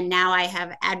later, and now I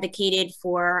have advocated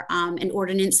for an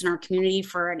ordinance in our community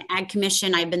for an ag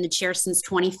commission. I've been the chair since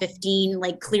 2015.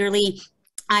 Like, clearly,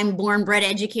 I'm born bred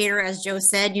educator, as Joe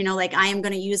said, you know, like I am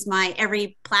going to use my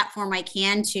every platform I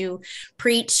can to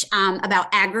preach about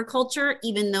agriculture,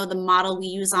 even though the model we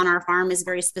use on our farm is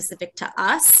very specific to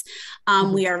us.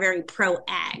 We are very pro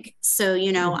ag. So,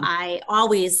 you know, I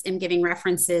always am giving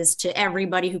references to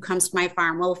everybody who comes to my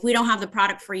farm. Well, if we don't have the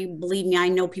product for you, believe me, I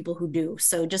know people who do.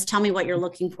 So just tell me what you're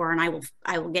looking for and I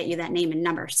will get you that name and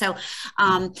number. So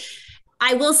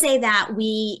I will say that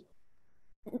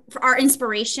our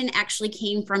inspiration actually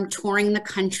came from touring the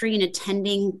country and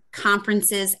attending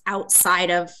conferences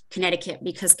outside of Connecticut,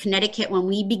 because Connecticut, when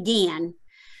we began,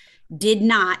 did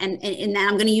not, and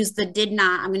I'm going to use I'm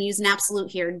going to use an absolute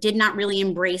here, did not really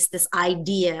embrace this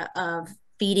idea of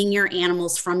feeding your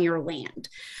animals from your land.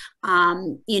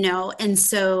 You know, and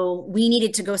so we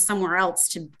needed to go somewhere else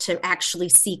to actually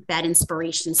seek that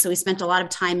inspiration. So we spent a lot of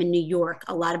time in New York,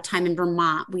 a lot of time in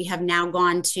Vermont. We have now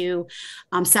gone to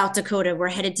South Dakota. We're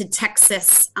headed to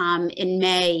Texas in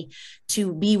May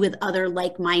to be with other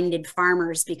like-minded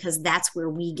farmers, because that's where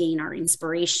we gain our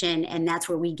inspiration and that's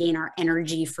where we gain our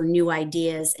energy for new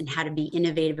ideas and how to be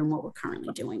innovative in what we're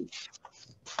currently doing.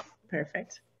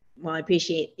 Perfect. Well, I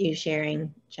appreciate you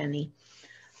sharing, Jennie.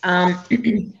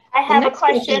 I have a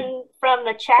question from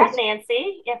the chat,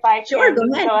 Nancy, if I can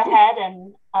go ahead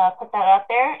and put that up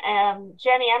there.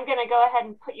 Jennie, I'm going to go ahead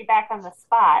and put you back on the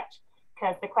spot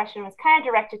because the question was kind of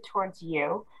directed towards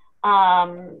you.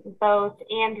 Both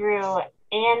Andrew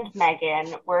and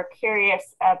Megan were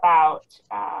curious about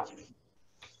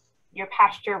your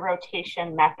pasture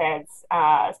rotation methods,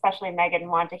 especially Megan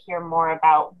wanted to hear more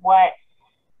about what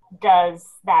does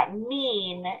that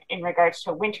mean in regards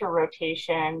to winter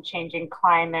rotation, changing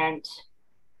climate,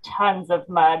 tons of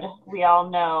mud. We all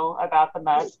know about the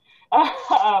mud.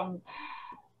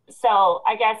 So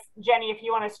I guess, Jennie, if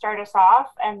you want to start us off,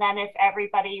 and then if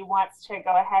everybody wants to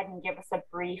go ahead and give us a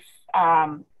brief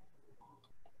kind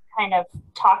of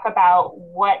talk about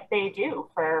what they do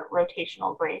for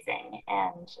rotational grazing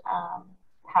and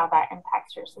how that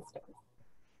impacts your system.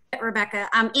 Rebecca.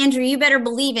 Andrew, you better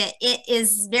believe it. It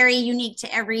is very unique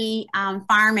to every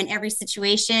farm and every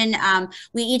situation.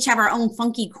 We each have our own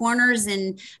funky corners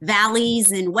and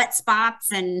valleys and wet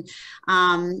spots and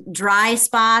dry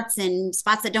spots and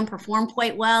spots that don't perform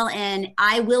quite well. And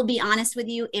I will be honest with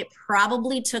you, it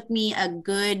probably took me a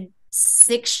good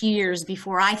 6 years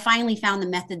before I finally found the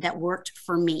method that worked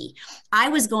for me. I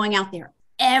was going out there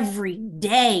every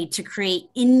day to create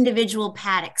individual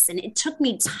paddocks. And it took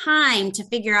me time to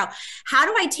figure out, how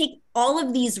do I take all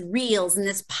of these reels and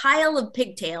this pile of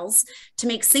pigtails to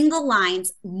make single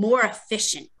lines more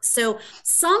efficient? So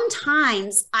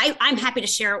sometimes I'm happy to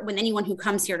share it with anyone who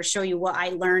comes here to show you what I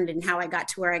learned and how I got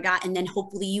to where I got. And then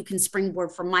hopefully you can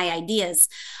springboard from my ideas.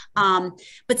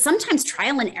 But sometimes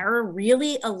trial and error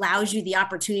really allows you the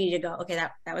opportunity to go, okay,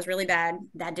 that was really bad.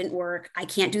 That didn't work. I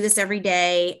can't do this every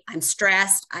day. I'm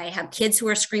stressed. I have kids who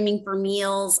are screaming for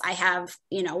meals. I have,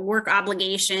 work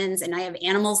obligations, and I have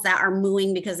animals that are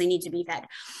mooing because they need to be fed.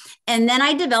 And then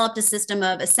I developed a system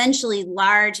of essentially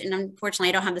large, and unfortunately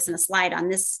I don't have this in a slide on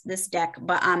this deck,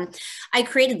 but I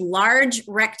created large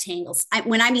rectangles.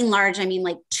 When I mean large, I mean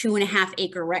like 2.5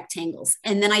 acre rectangles.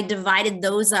 And then I divided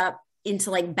those up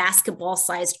into like basketball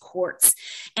sized courts.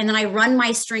 And then I run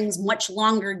my strings much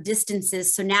longer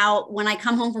distances. So now when I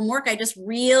come home from work, I just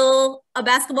reel a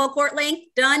basketball court length,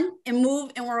 done, and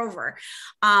move, and we're over.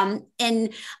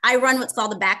 And I run what's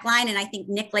called a back line. And I think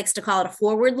Nick likes to call it a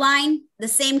forward line. The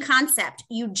same concept.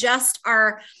 You just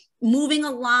are moving a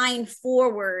line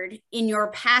forward in your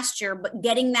pasture, but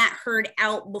getting that herd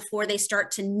out before they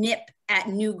start to nip at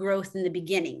new growth in the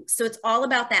beginning. So it's all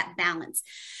about that balance.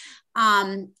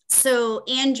 So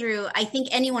Andrew, I think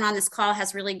anyone on this call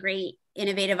has really great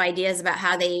innovative ideas about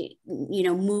how they,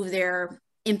 move their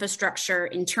infrastructure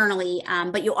internally.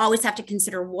 But you always have to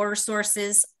consider water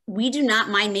sources. We do not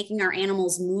mind making our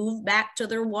animals move back to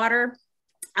their water.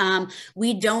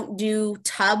 We don't do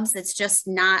tubs. It's just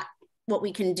not what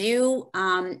we can do,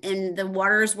 and the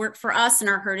waters work for us and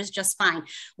our herd is just fine.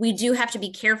 We do have to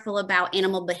be careful about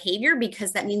animal behavior,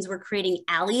 because that means we're creating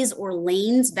alleys or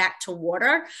lanes back to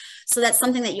water. So that's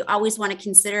something that you always want to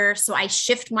consider. So I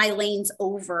shift my lanes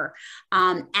over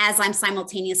as I'm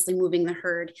simultaneously moving the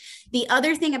herd. The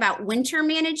other thing about winter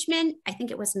management, I think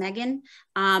it was Megan,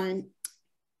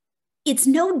 it's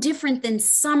no different than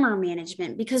summer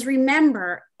management, because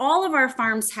remember, all of our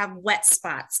farms have wet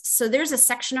spots. So there's a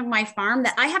section of my farm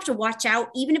that I have to watch out,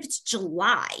 even if it's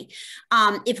July.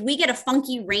 If we get a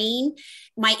funky rain,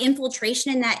 my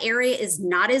infiltration in that area is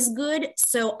not as good.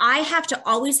 So I have to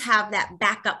always have that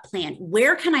backup plan.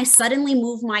 Where can I suddenly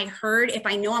move my herd if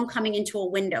I know I'm coming into a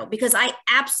window? Because I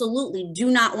absolutely do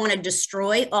not want to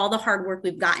destroy all the hard work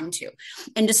we've gotten to.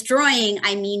 And destroying,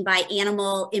 I mean by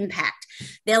animal impact.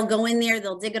 They'll go in there,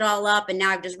 they'll dig it all up, and now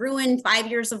I've just ruined 5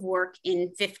 years of work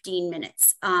in 15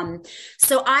 minutes.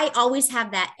 So I always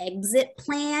have that exit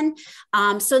plan.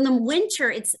 So in the winter,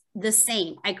 it's the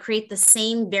same. I create the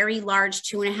same very large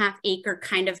 2.5 acre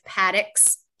kind of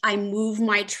paddocks. I move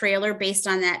my trailer based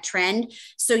on that trend.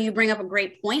 So you bring up a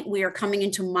great point. We are coming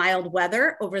into mild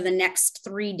weather over the next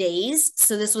 3 days.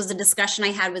 So this was a discussion I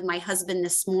had with my husband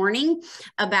this morning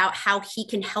about how he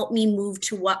can help me move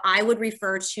to what I would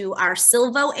refer to our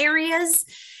silvo areas,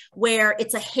 where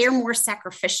it's a hair more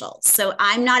sacrificial. So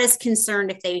I'm not as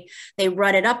concerned if they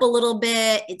rut it up a little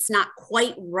bit. It's not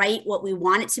quite right what we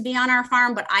want it to be on our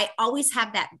farm, but I always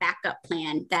have that backup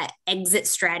plan, that exit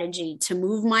strategy to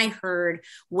move my herd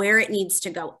where it needs to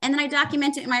go. And then I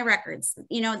document it in my records.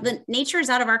 You know, the nature is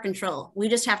out of our control. We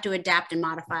just have to adapt and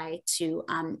modify to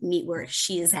meet where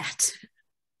she is at.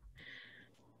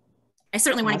 I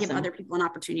certainly want to give other people an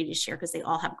opportunity to share, because they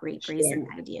all have great grazing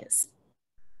ideas.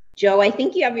 Joe, I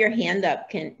think you have your hand up.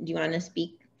 Do you want to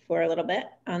speak for a little bit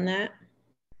on that?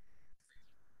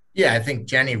 Yeah, I think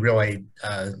Jennie really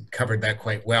covered that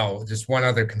quite well. Just one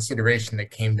other consideration that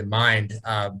came to mind,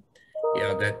 you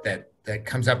know, that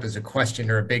comes up as a question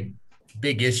or a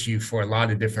big issue for a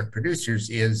lot of different producers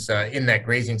is in that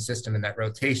grazing system, in that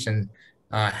rotation,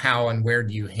 how and where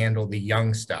do you handle the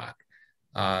young stock?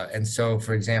 And so,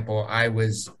 for example, I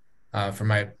was for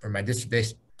my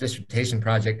dissertation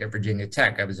project at Virginia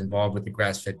Tech, I was involved with the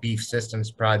grass-fed beef systems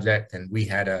project, and we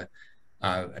had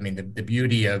I mean, the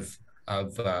beauty of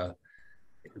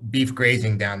beef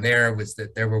grazing down there was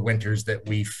that there were winters that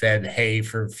we fed hay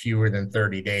for fewer than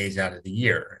 30 days out of the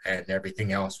year, and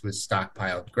everything else was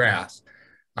stockpiled grass.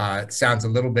 It sounds a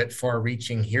little bit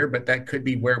far-reaching here, but that could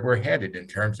be where we're headed in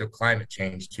terms of climate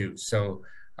change too. So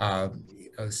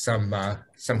some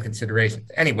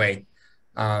considerations. Anyway,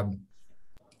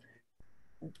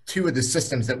 two of the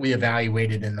systems that we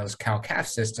evaluated in those cow-calf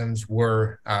systems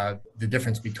were the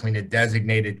difference between a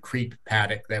designated creep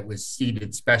paddock that was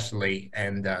seeded specially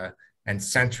and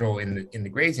central in the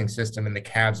grazing system, and the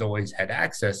calves always had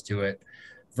access to it,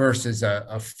 versus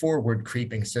a forward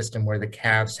creeping system where the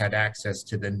calves had access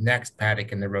to the next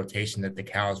paddock in the rotation that the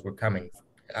cows were coming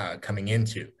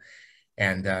into.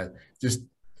 And just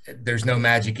there's no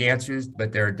magic answers,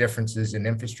 but there are differences in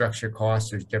infrastructure costs.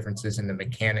 There's differences in the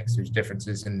mechanics. There's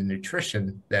differences in the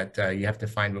nutrition that you have to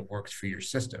find what works for your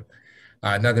system.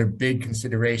 Another big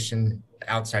consideration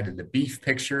outside of the beef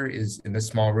picture is in the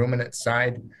small ruminant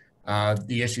side,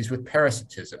 the issues with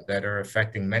parasitism that are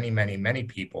affecting many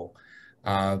people.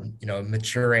 You know,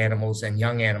 mature animals and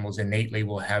young animals innately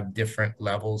will have different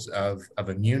levels of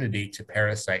immunity to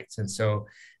parasites. And so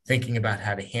thinking about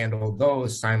how to handle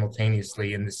those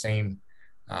simultaneously in the same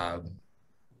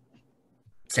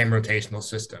rotational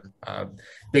system.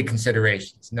 Big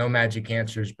considerations, no magic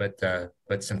answers, but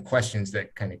some questions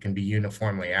that kind of can be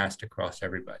uniformly asked across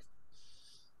everybody.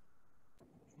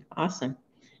 Awesome.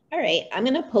 All right, I'm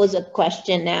going to pose a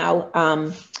question now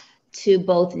to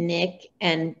both Nick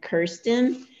and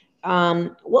Kirsten.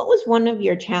 What was one of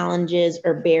your challenges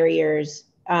or barriers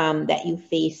that you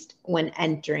faced when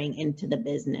entering into the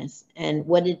business, and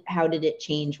how did it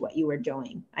change what you were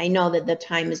doing? I know that the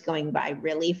time is going by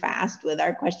really fast with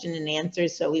our question and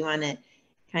answers, so we want to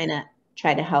kind of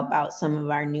try to help out some of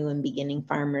our new and beginning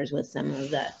farmers with some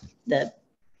of the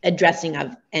addressing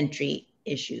of entry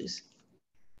issues.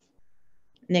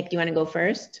 Nick, do you want to go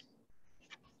first?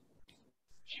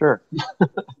 Sure.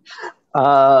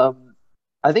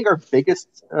 I think our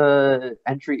biggest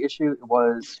entry issue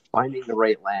was finding the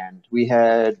right land. We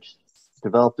had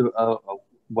developed a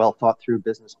well thought through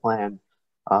business plan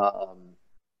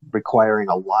requiring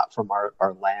a lot from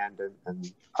our land,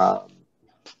 and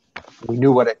we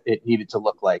knew what it needed to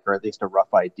look like, or at least a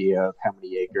rough idea of how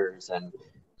many acres, and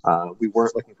we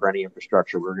weren't looking for any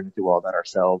infrastructure. We were going to do all that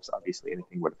ourselves. Obviously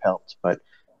anything would have helped, but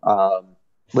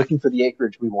looking for the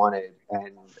acreage we wanted,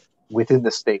 and within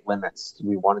the state limits,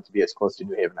 we wanted to be as close to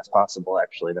New Haven as possible.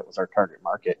 Actually, that was our target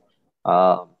market.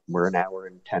 We're an hour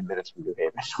and 10 minutes from New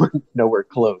Haven. We're nowhere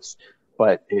close,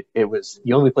 but it was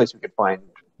the only place we could find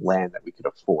land that we could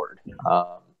afford.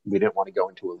 We didn't want to go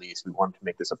into a lease. We wanted to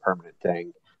make this a permanent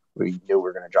thing. We knew we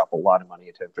were going to drop a lot of money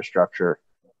into infrastructure.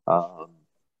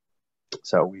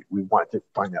 So we wanted to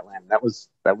find that land. That was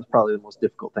probably the most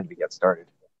difficult thing to get started,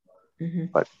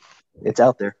 but it's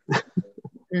out there.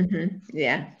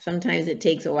 Yeah, sometimes it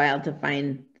takes a while to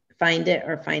find it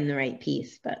or find the right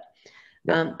piece. But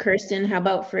Kirsten, how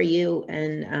about for you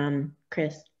and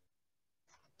Chris?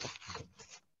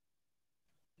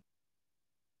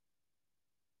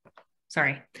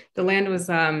 Sorry, the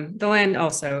land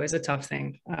also is a tough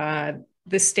thing.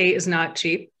 The state is not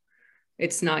cheap.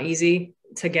 It's not easy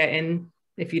to get in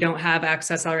if you don't have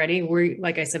access already.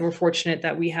 Like I said, we're fortunate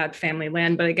that we had family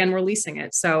land, but again, we're leasing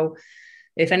it. So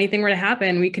if anything were to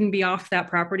happen, we can be off that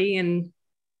property and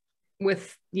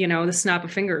with, the snap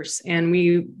of fingers, and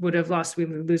we would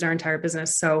lose our entire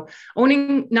business. So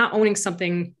not owning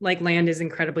something like land is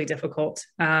incredibly difficult.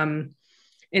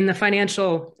 In the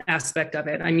financial aspect of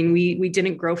it, I mean, we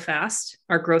didn't grow fast.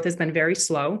 Our growth has been very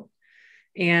slow.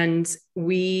 And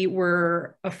we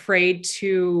were afraid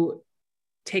to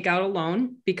take out a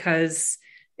loan because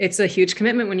it's a huge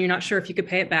commitment when you're not sure if you could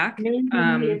pay it back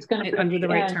under the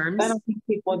right terms. I don't think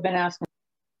people have been asking.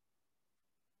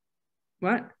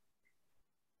 What?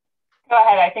 Go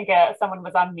ahead. I think someone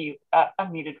was on mute,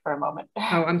 unmuted for a moment.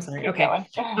 Oh, I'm sorry. Okay.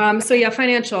 So yeah,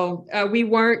 financial. We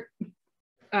weren't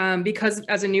because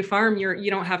as a new farm, you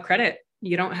don't have credit.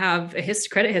 You don't have a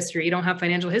credit history. You don't have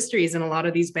financial histories, and a lot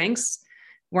of these banks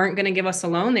weren't going to give us a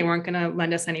loan. They weren't going to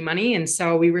lend us any money. And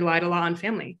so we relied a lot on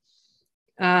family.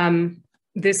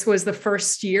 This was the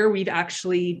first year we've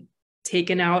actually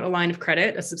taken out a line of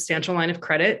credit, a substantial line of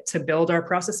credit to build our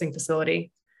processing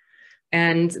facility.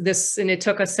 And it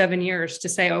took us 7 years to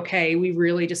say, okay, we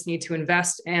really just need to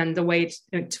invest. And the way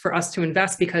for us to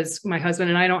invest, because my husband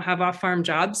and I don't have off-farm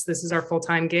jobs, this is our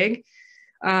full-time gig.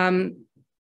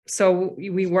 So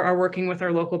we are working with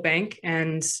our local bank,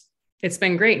 and it's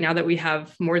been great now that we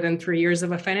have more than 3 years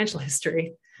of a financial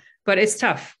history, but it's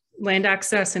tough. Land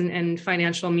access and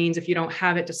financial means, if you don't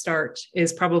have it to start,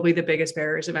 is probably the biggest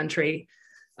barriers of entry.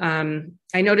 I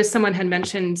noticed someone had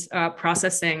mentioned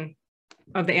processing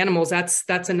of the animals.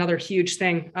 That's another huge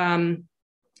thing.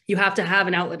 You have to have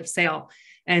an outlet of sale.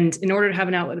 And in order to have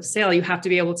an outlet of sale, you have to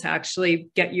be able to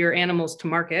actually get your animals to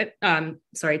market,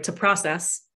 to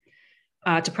processing.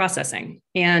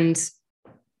 And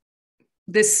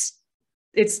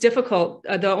it's difficult.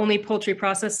 The only poultry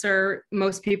processor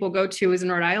most people go to is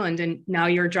in Rhode Island. And now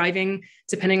you're driving,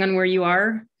 depending on where you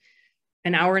are,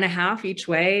 an hour and a half each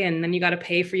way. And then you got to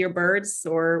pay for your birds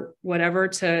or whatever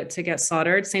to get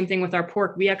slaughtered. Same thing with our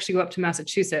pork. We actually go up to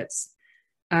Massachusetts.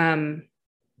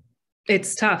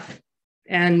 It's tough.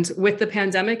 And with the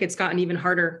pandemic, it's gotten even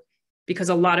harder because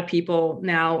a lot of people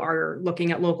now are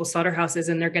looking at local slaughterhouses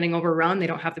and they're getting overrun. They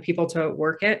don't have the people to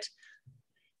work it.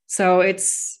 So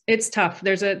it's tough.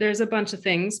 There's a bunch of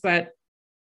things, but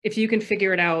if you can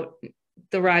figure it out,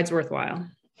 the ride's worthwhile.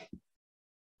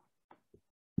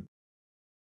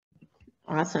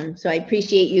 Awesome. So I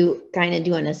appreciate you kind of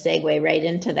doing a segue right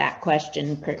into that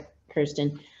question,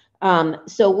 Kirsten.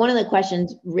 So one of the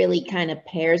questions really kind of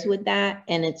pairs with that,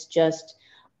 and it's just,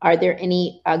 are there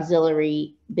any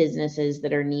auxiliary businesses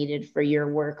that are needed for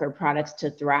your work or products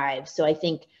to thrive? So I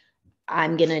think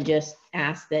I'm going to just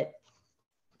ask that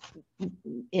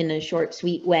in a short,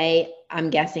 sweet way. I'm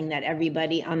guessing that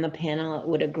everybody on the panel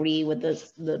would agree with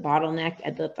the bottleneck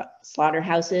at the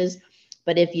slaughterhouses.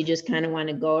 But if you just kind of want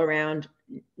to go around,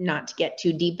 not to get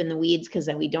too deep in the weeds, because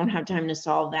we don't have time to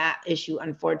solve that issue,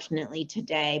 unfortunately,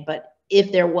 today. But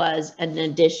if there was an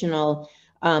additional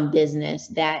business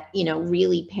that,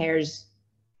 really pairs,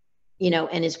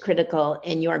 and is critical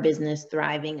in your business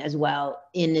thriving as well,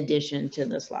 in addition to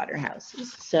the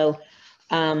slaughterhouses. So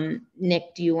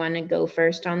Nick, do you want to go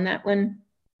first on that one?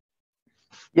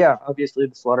 Yeah, obviously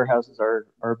the slaughterhouses are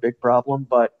a big problem,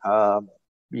 but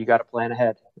you got to plan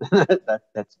ahead.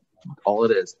 That's all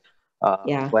it is.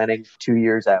 Planning 2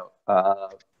 years out.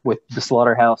 With the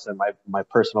slaughterhouse, and my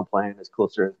personal plan is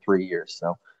closer to 3 years.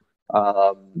 So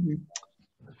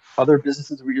other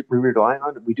businesses we rely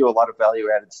on, we do a lot of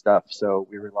value-added stuff. So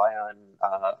we rely on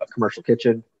a commercial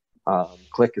kitchen.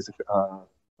 Click is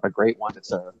a great one.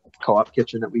 It's a co-op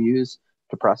kitchen that we use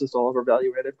to process all of our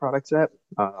value-added products at.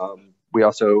 We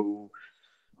also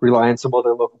rely on some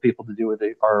other local people to do with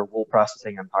our wool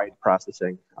processing and hide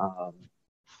processing.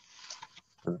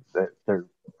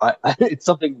 It's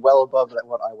something well above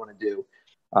what I want to do.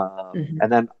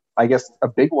 And then I guess a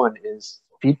big one is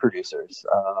feed producers.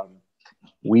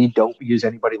 We don't use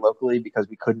anybody locally because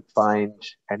we couldn't find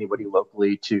anybody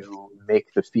locally to make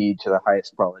the feed to the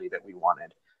highest quality that we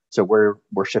wanted. So we're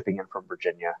shipping in from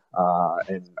Virginia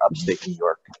and upstate New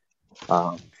York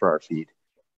for our feed.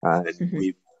 And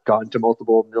we've gone to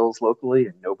multiple mills locally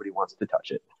and nobody wants to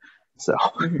touch it. So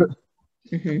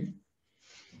Mm-hmm.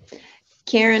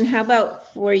 Karen, how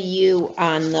about for you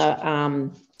on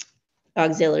the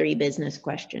auxiliary business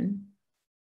question?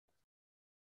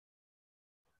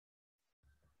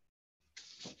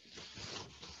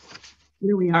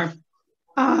 Here we are.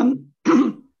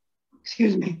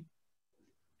 Excuse me.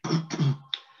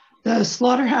 The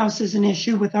slaughterhouse is an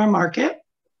issue with our market.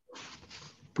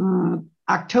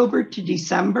 October to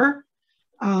December,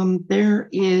 there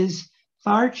is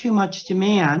far too much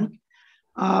demand,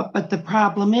 but the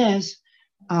problem is,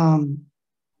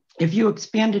 if you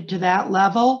expanded to that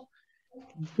level,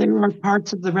 there are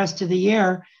parts of the rest of the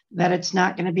year that it's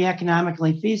not going to be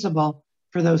economically feasible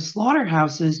for those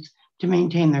slaughterhouses to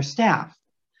maintain their staff.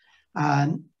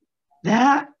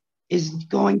 That is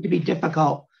going to be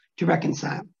difficult to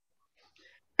reconcile.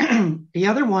 The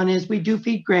other one is we do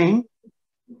feed grain.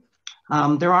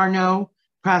 There are no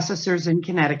processors in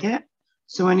Connecticut,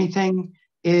 so anything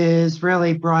is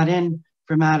really brought in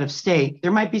from out of state.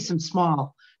 There might be some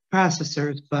small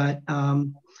processors, but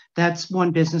that's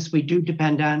one business we do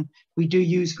depend on. We do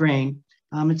use grain.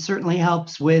 It certainly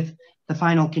helps with the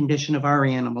final condition of our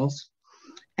animals.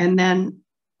 And then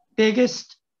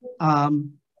biggest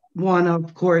one,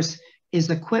 of course, is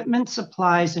equipment,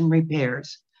 supplies, and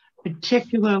repairs,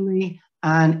 particularly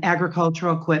on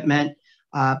agricultural equipment,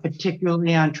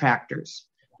 particularly on tractors.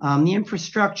 The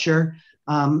infrastructure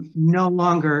no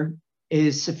longer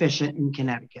is sufficient in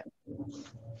Connecticut.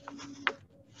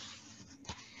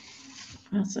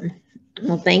 Awesome.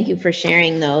 Well, thank you for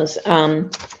sharing those.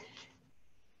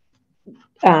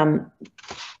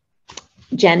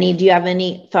 Jennie, do you have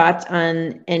any thoughts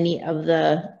on any of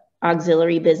the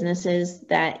auxiliary businesses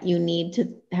that you need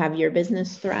to have your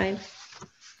business thrive?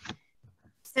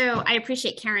 So I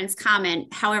appreciate Karen's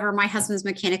comment. However, my husband's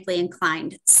mechanically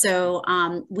inclined. So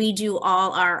we do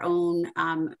all our own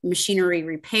machinery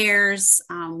repairs.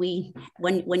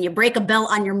 When you break a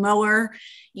belt on your mower,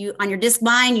 on your disc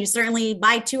mine, you certainly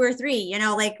buy 2 or 3, you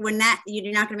know, like when that,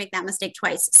 you're not going to make that mistake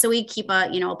twice. So we keep a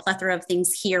plethora of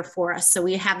things here for us. So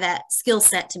we have that skill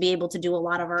set to be able to do a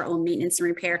lot of our own maintenance and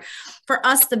repair. For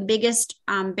us, the biggest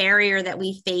barrier that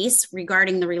we face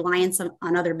regarding the reliance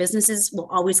on other businesses will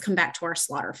always come back to our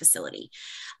slaughter facility.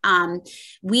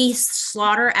 We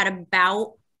slaughter at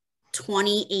about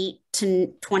 28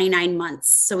 to 29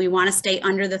 months. So we want to stay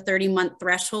under the 30-month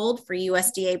threshold for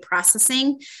USDA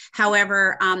processing.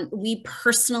 However, we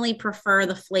personally prefer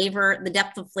the flavor, the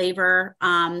depth of flavor,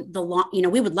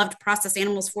 we would love to process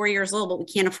animals 4 years old, but we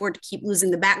can't afford to keep losing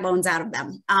the backbones out of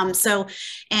them. So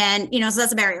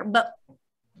that's a barrier, but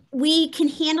we can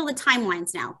handle the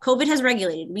timelines now. COVID has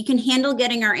regulated. We can handle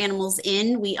getting our animals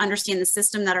in. We understand the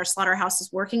system that our slaughterhouse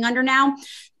is working under now.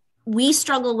 We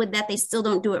struggle with that. They still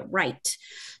don't do it right.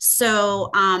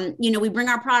 So, we bring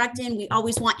our product in. We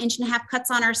always want 1.5 cuts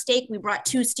on our steak. We brought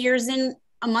 2 steers in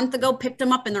a month ago, picked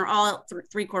them up, and they're all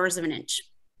 3/4 of an inch.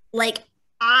 Like,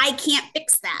 I can't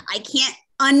fix that. I can't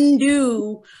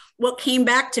undo what came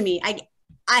back to me.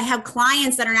 I have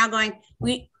clients that are now going,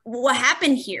 what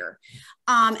happened here?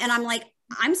 And I'm like,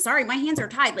 I'm sorry, my hands are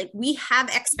tied. Like, we have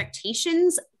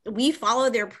expectations. We follow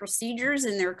their procedures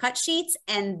and their cut sheets,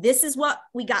 and this is what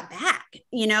we got back,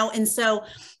 And so,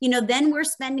 then we're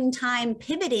spending time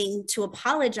pivoting to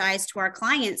apologize to our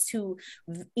clients who,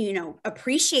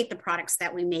 appreciate the products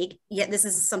that we make, yet this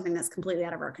is something that's completely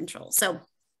out of our control. So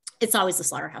it's always the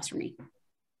slaughterhouse for me.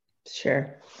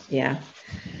 Sure. Yeah.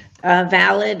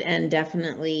 Valid, and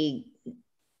definitely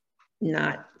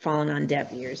not falling on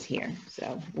deaf ears here.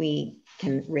 So we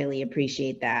can really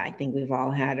appreciate that. I think we've all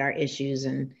had our issues,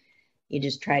 and you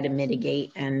just try to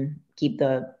mitigate and keep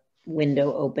the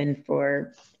window open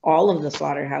for all of the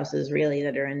slaughterhouses really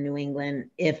that are in New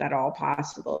England, if at all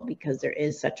possible, because there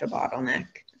is such a bottleneck.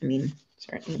 I mean,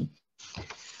 certainly.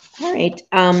 All right.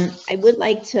 I would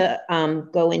like to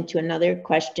go into another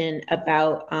question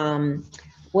about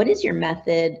what is your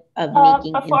method of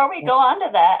making? Before we go on to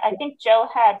that, I think Joe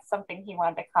had something he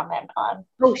wanted to comment on.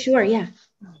 Oh, sure. Yeah.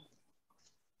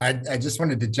 I just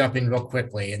wanted to jump in real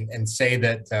quickly and say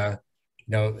that,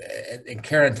 and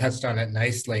Karen touched on it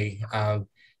nicely.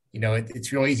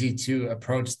 It's real easy to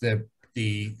approach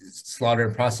the slaughter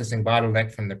and processing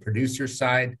bottleneck from the producer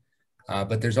side,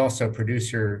 but there's also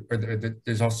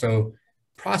there's also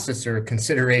processor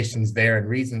considerations there and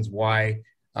reasons why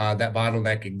that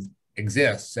bottleneck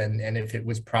exists. And if it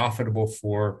was profitable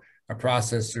for a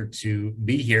processor to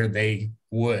be here, they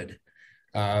would.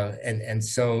 And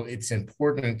so it's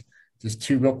important, just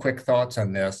 2 real quick thoughts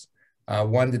on this.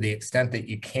 One, to the extent that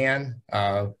you can,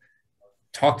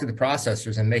 talk to the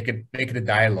processors and make it a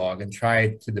dialogue, and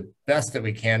try to the best that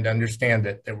we can to understand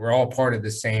that we're all part of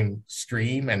the same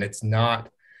stream, and it's not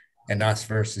us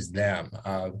versus them.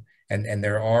 And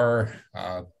there are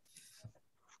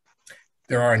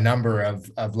a number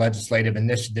of legislative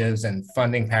initiatives and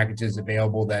funding packages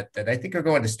available that I think are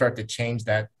going to start to change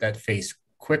that face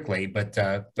quickly, but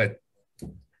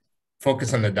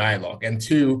focus on the dialogue. And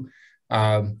two,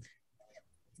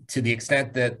 to the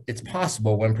extent that it's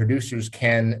possible, when producers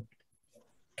can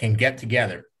get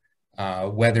together,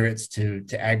 whether it's to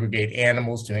aggregate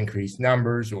animals to increase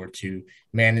numbers, or to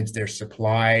manage their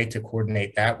supply, to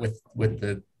coordinate that with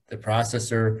the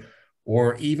processor,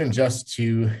 or even just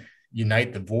to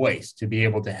unite the voice, to be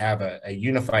able to have a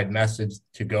unified message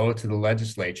to go to the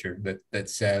legislature that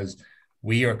says,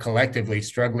 we are collectively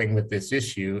struggling with this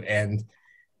issue, and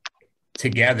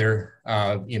together,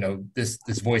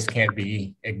 this voice can't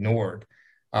be ignored.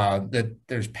 That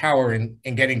there's power in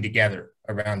getting together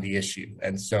around the issue,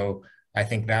 and so I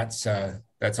think that's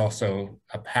also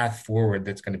a path forward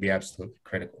that's going to be absolutely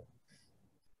critical.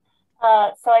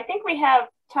 So I think we have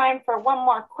time for one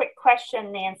more quick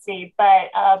question, Nancy.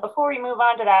 But before we move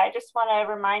on to that, I just want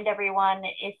to remind everyone,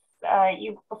 if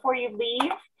before you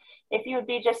leave, if you would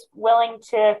be just willing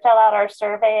to fill out our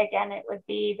survey again, it would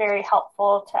be very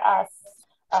helpful to us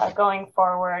going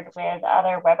forward with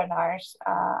other webinars.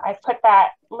 I put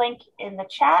that link in the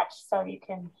chat so you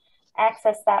can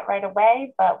access that right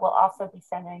away, but we'll also be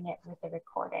sending it with the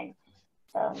recording.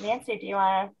 So Nancy, do you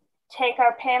want to take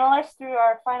our panelists through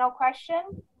our final question?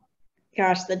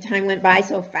 Gosh, the time went by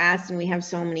so fast and we have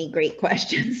so many great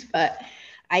questions, but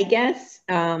I guess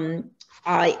I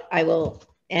will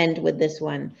end with this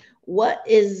one. What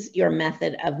is your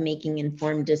method of making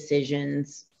informed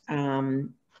decisions?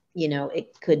 It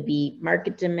could be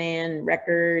market demand,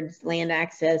 records, land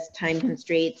access, time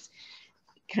constraints,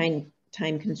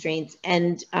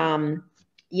 and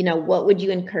what would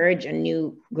you encourage a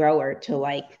new grower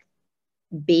to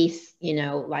base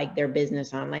their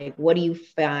business on? What do you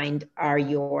find are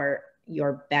your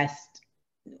best,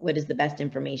 what is the best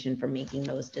information for making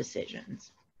those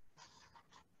decisions?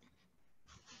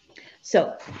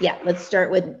 So yeah, let's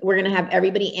start with, we're going to have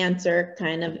everybody answer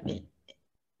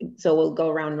so we'll go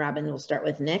around robin. We'll start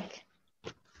with Nick.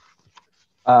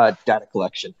 Data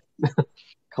collection.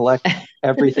 Collect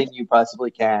everything you possibly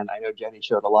can. I know Jennie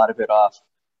showed a lot of it off.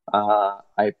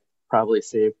 I probably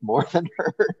saved more than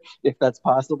her if that's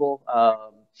possible.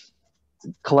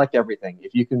 Collect everything.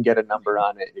 If you can get a number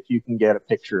on it, if you can get a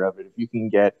picture of it, if you can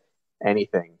get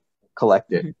anything,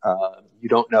 collect it. You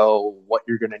don't know what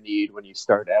you're going to need when you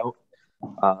start out.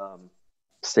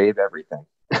 Save everything.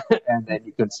 And then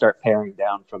you can start paring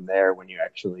down from there when you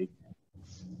actually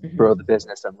grow the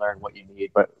business and learn what you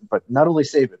need. But not only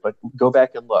save it, but go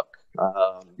back and look.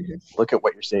 Look at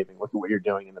what you're saving. Look at what you're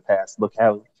doing in the past. Look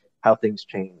how things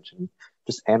change, and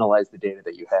just analyze the data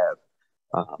that you have.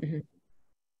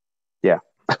 Yeah.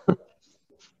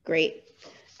 Great.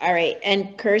 All right.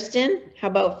 And Kirsten, how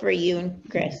about for you and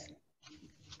Chris?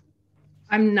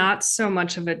 I'm not so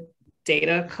much of a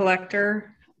data collector.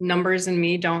 Numbers and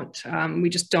me we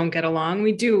just don't get along.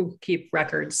 We do keep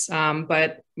records,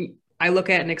 but I look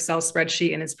at an Excel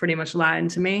spreadsheet and it's pretty much Latin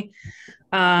to me.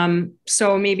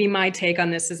 So maybe my take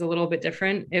on this is a little bit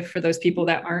different for those people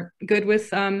that aren't good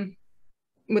with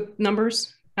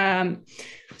numbers.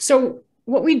 So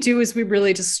what we do is we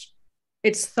really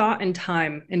it's thought and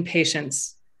time and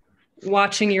patience,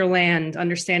 watching your land,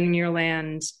 understanding your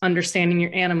animals,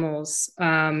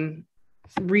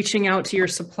 reaching out to your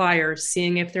suppliers,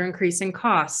 seeing if they're increasing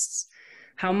costs,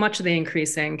 how much are they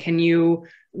increasing? Can you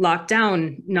lock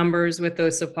down numbers with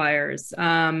those suppliers?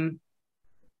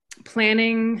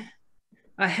 Planning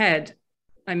ahead.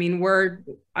 I mean,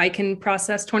 I can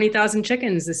process 20,000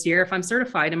 chickens this year if I'm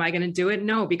certified. Am I going to do it?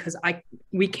 No, because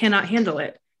we cannot handle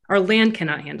it. Our land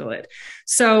cannot handle it.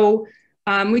 So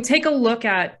we take a look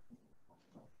at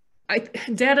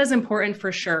data is important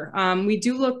for sure. We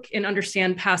do look and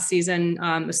understand past season,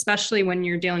 especially when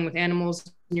you're dealing with animals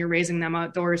and you're raising them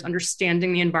outdoors.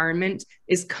 Understanding the environment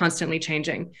is constantly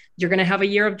changing. You're going to have a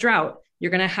year of drought.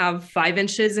 You're going to have 5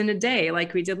 inches in a day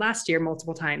like we did last year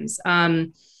multiple times.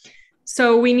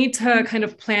 So we need to kind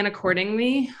of plan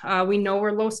accordingly. We know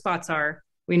where low spots are.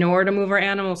 We know where to move our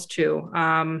animals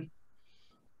to.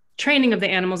 Training of the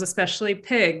animals, especially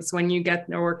pigs,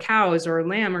 or cows or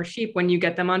lamb or sheep, when you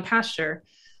get them on pasture.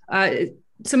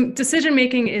 Some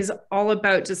decision-making is all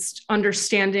about just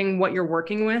understanding what you're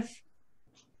working with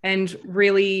and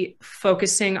really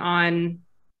focusing on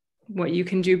what you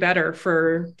can do better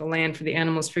for the land, for the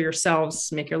animals, for yourselves,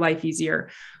 to make your life easier.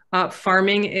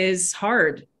 Farming is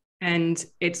hard. and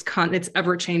it's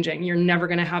ever changing. You're never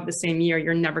going to have the same year.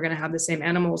 You're never going to have the same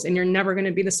animals, and you're never going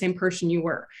to be the same person you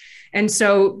were. And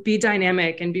so be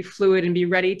dynamic and be fluid and be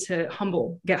ready to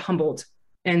get humbled.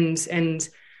 And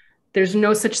there's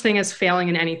no such thing as failing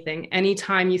in anything.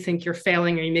 Anytime you think you're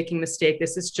failing or you're making a mistake,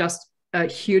 this is just a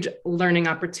huge learning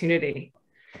opportunity.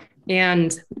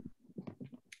 And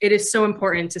it is so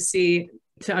important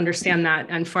to understand that.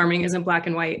 And farming isn't black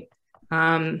and white.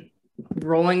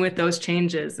 Rolling with those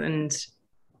changes and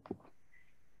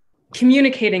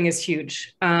communicating is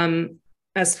huge.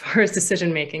 As far as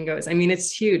decision making goes, I mean,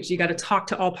 it's huge. You got to talk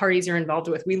to all parties you're involved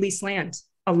with. We lease land.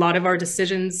 A lot of our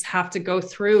decisions have to go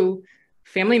through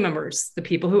family members, the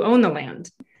people who own the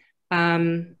land.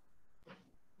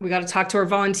 We got to talk to our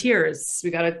volunteers.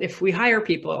 If we hire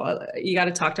people, you got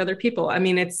to talk to other people. I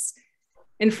mean,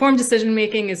 informed decision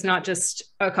making is not just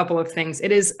a couple of things.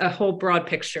 It is a whole broad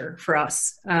picture for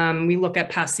us. We look at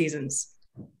past seasons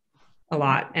a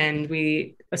lot, and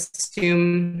we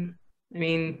assume, I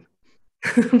mean,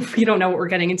 we don't know what we're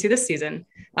getting into this season.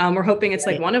 We're hoping it's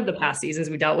like one of the past seasons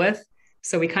we dealt with,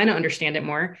 so we kind of understand it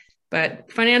more.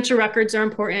 But financial records are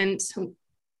important.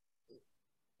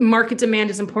 Market demand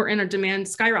is important. Our demand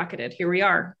skyrocketed. Here we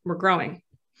are. We're growing.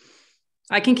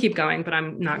 I can keep going, but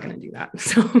I'm not going to do that.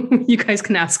 So you guys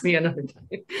can ask me another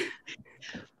time.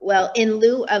 Well, in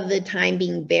lieu of the time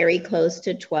being very close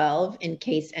to 12, in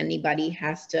case anybody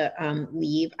has to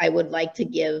leave, I would like to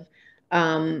give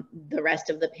the rest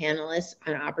of the panelists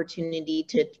an opportunity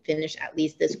to finish at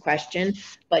least this question.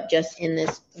 But just in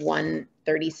this 1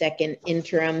 30-second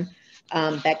interim,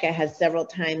 Becca has several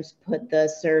times put the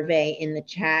survey in the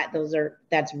chat.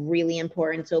 That's really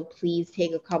important. So please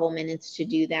take a couple minutes to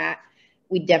do that.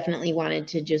 We definitely wanted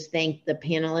to just thank the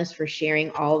panelists for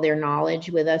sharing all their knowledge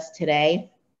with us today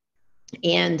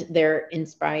and their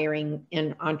inspiring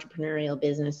and entrepreneurial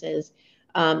businesses.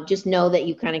 Just know that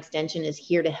UConn Extension is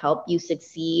here to help you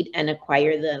succeed and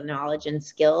acquire the knowledge and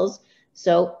skills.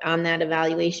 So on that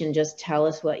evaluation, just tell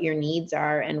us what your needs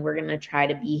are, and we're going to try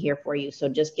to be here for you. So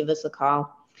just give us a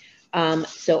call.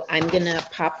 So I'm going to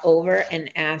pop over and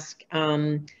ask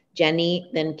Jennie,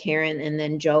 then Karen, and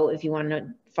then Joe, if you want to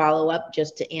follow up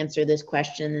just to answer this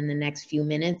question in the next few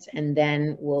minutes, and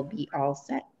then we'll be all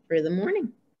set for the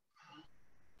morning.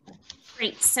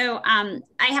 Great. So I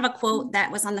have a quote that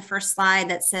was on the first slide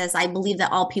that says, "I believe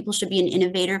that all people should be an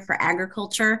innovator for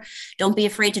agriculture. Don't be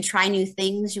afraid to try new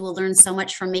things. You will learn so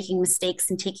much from making mistakes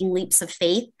and taking leaps of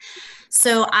faith."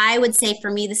 So I would say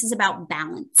for me, this is about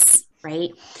balance,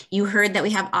 right? You heard that we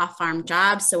have off-farm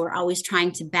jobs, so we're always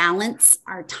trying to balance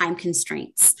our time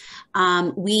constraints.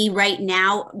 We right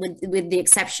now, with the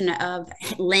exception of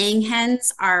laying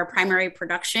hens, our primary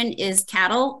production is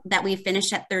cattle that we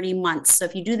finish at 30 months. So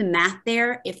if you do the math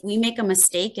there, if we make a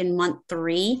mistake in month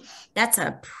 3, that's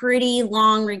a pretty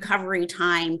long recovery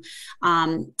time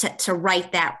to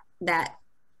right that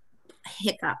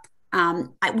hiccup.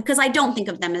 Because I don't think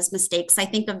of them as mistakes. I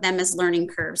think of them as learning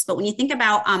curves. But when you think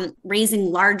about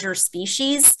raising larger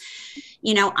species,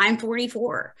 you know, I'm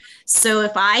 44. So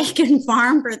if I can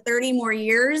farm for 30 more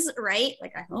years, right?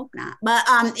 Like, I hope not. But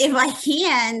if I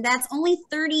can, that's only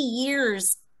 30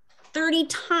 years, 30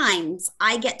 times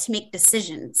I get to make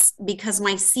decisions because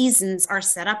my seasons are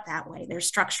set up that way. They're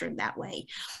structured that way.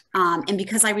 And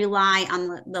because I rely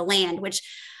on the land, which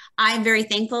I'm very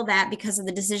thankful that because of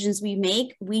the decisions we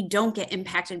make, we don't get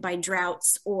impacted by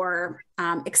droughts or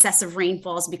excessive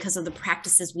rainfalls because of the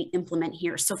practices we implement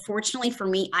here. So fortunately for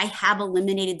me, I have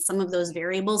eliminated some of those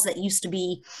variables that used to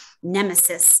be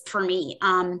nemesis for me.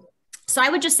 So I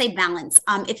would just say balance.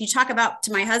 If you talk about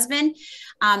to my husband,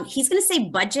 he's going to say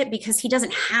budget because he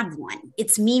doesn't have one.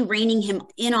 It's me reining him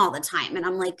in all the time. And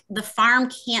I'm like, the farm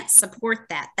can't support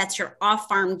that. That's your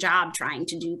off-farm job trying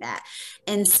to do that.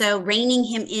 And so reining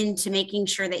him into making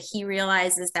sure that he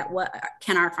realizes that what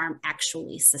can our farm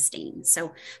actually sustain.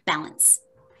 So balance.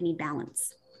 I need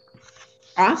balance.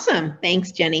 Awesome.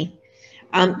 Thanks, Jennie.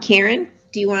 Karen,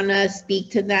 do you want to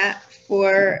speak to that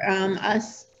for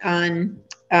us on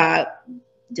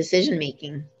decision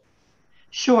making?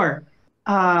 Sure.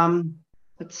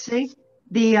 Let's see.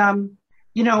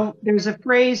 You know, there's a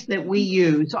phrase that we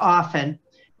use often.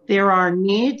 There are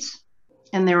needs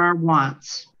and there are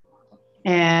wants.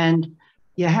 And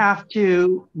you have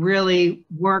to really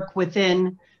work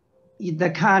within the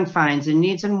confines, and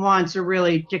needs and wants are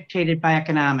really dictated by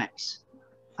economics.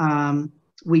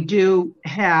 We do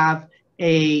have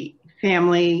a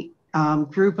family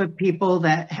group of people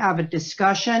that have a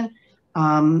discussion,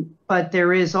 but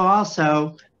there is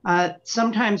also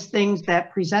sometimes things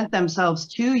that present themselves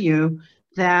to you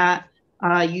that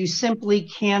you simply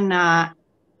cannot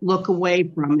look away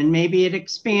from. And maybe it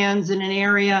expands in an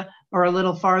area or a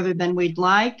little farther than we'd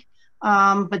like.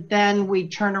 But then we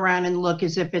turn around and look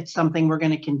as if it's something we're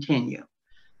going to continue.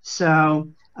 So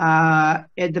at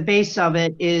the base of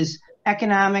it is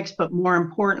economics, but more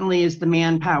importantly is the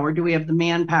manpower. Do we have the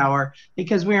manpower?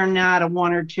 Because we are not a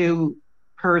 1 or 2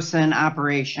 person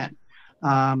operation.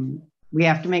 We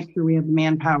have to make sure we have the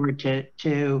manpower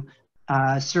to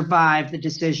survive the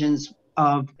decisions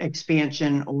of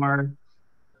expansion or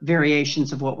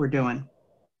variations of what we're doing.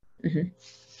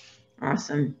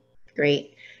 Awesome.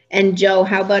 Great. And Joe,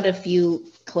 how about a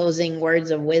few closing words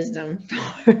of wisdom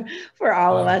for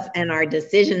all of us and our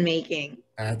decision making?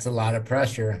 That's a lot of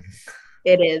pressure.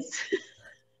 It is.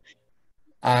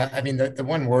 I mean, the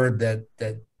one word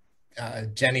that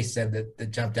Jennie said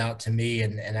that jumped out to me,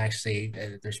 and actually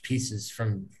there's pieces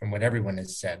from what everyone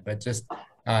has said, but just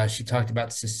she talked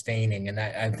about sustaining, and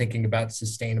I'm thinking about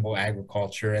sustainable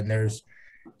agriculture, and there's,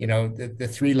 you know, the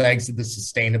 3 legs of the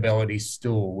sustainability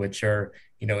stool, which are,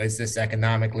 you know, is this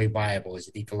economically viable? Is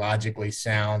it ecologically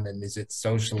sound? And is it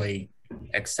socially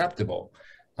acceptable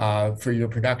for your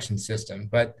production system?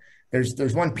 But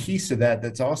there's one piece of that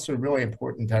that's also really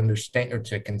important to understand or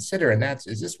to consider, and that's,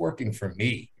 is this working for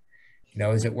me? You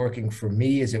know, is it working for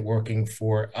me? Is it working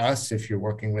for us if you're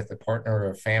working with a partner or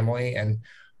a family? And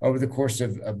over the course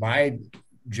of my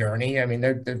journey, I mean,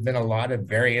 there's been a lot of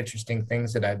very interesting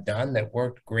things that I've done that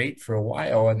worked great for a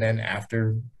while. And then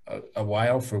after a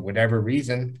while, for whatever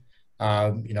reason,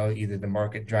 you know, either the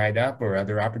market dried up or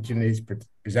other opportunities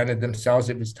presented themselves,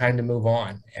 it was time to move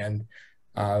on. And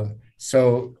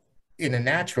so in a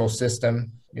natural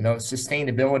system, you know,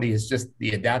 sustainability is just the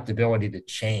adaptability to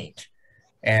change.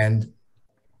 And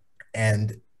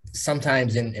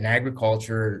sometimes in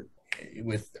agriculture,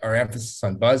 with our emphasis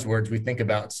on buzzwords, we think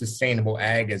about sustainable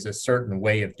ag as a certain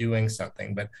way of doing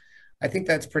something, but I think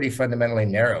that's pretty fundamentally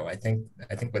narrow. I think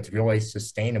what's really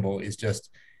sustainable is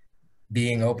just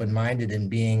being open-minded and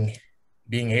being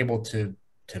able to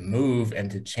move and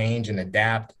to change and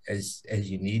adapt as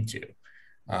you need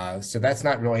to. So that's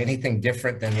not really anything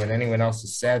different than what anyone else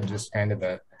has said, just kind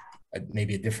of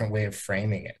maybe a different way of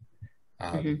framing it.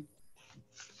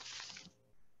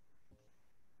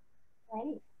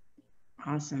 Right.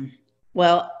 Awesome.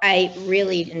 Well, I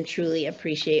really and truly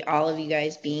appreciate all of you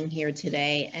guys being here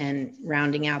today and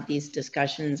rounding out these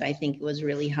discussions. I think it was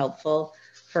really helpful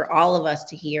for all of us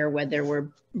to hear, whether we're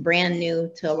brand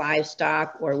new to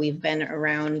livestock or we've been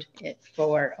around it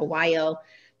for a while.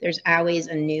 There's always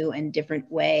a new and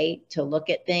different way to look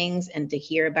at things and to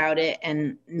hear about it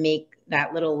and make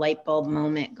that little light bulb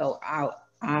moment go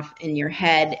off in your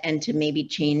head and to maybe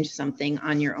change something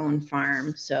on your own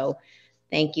farm. So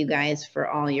thank you guys for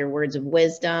all your words of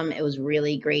wisdom. It was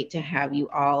really great to have you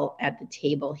all at the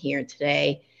table here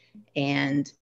today. And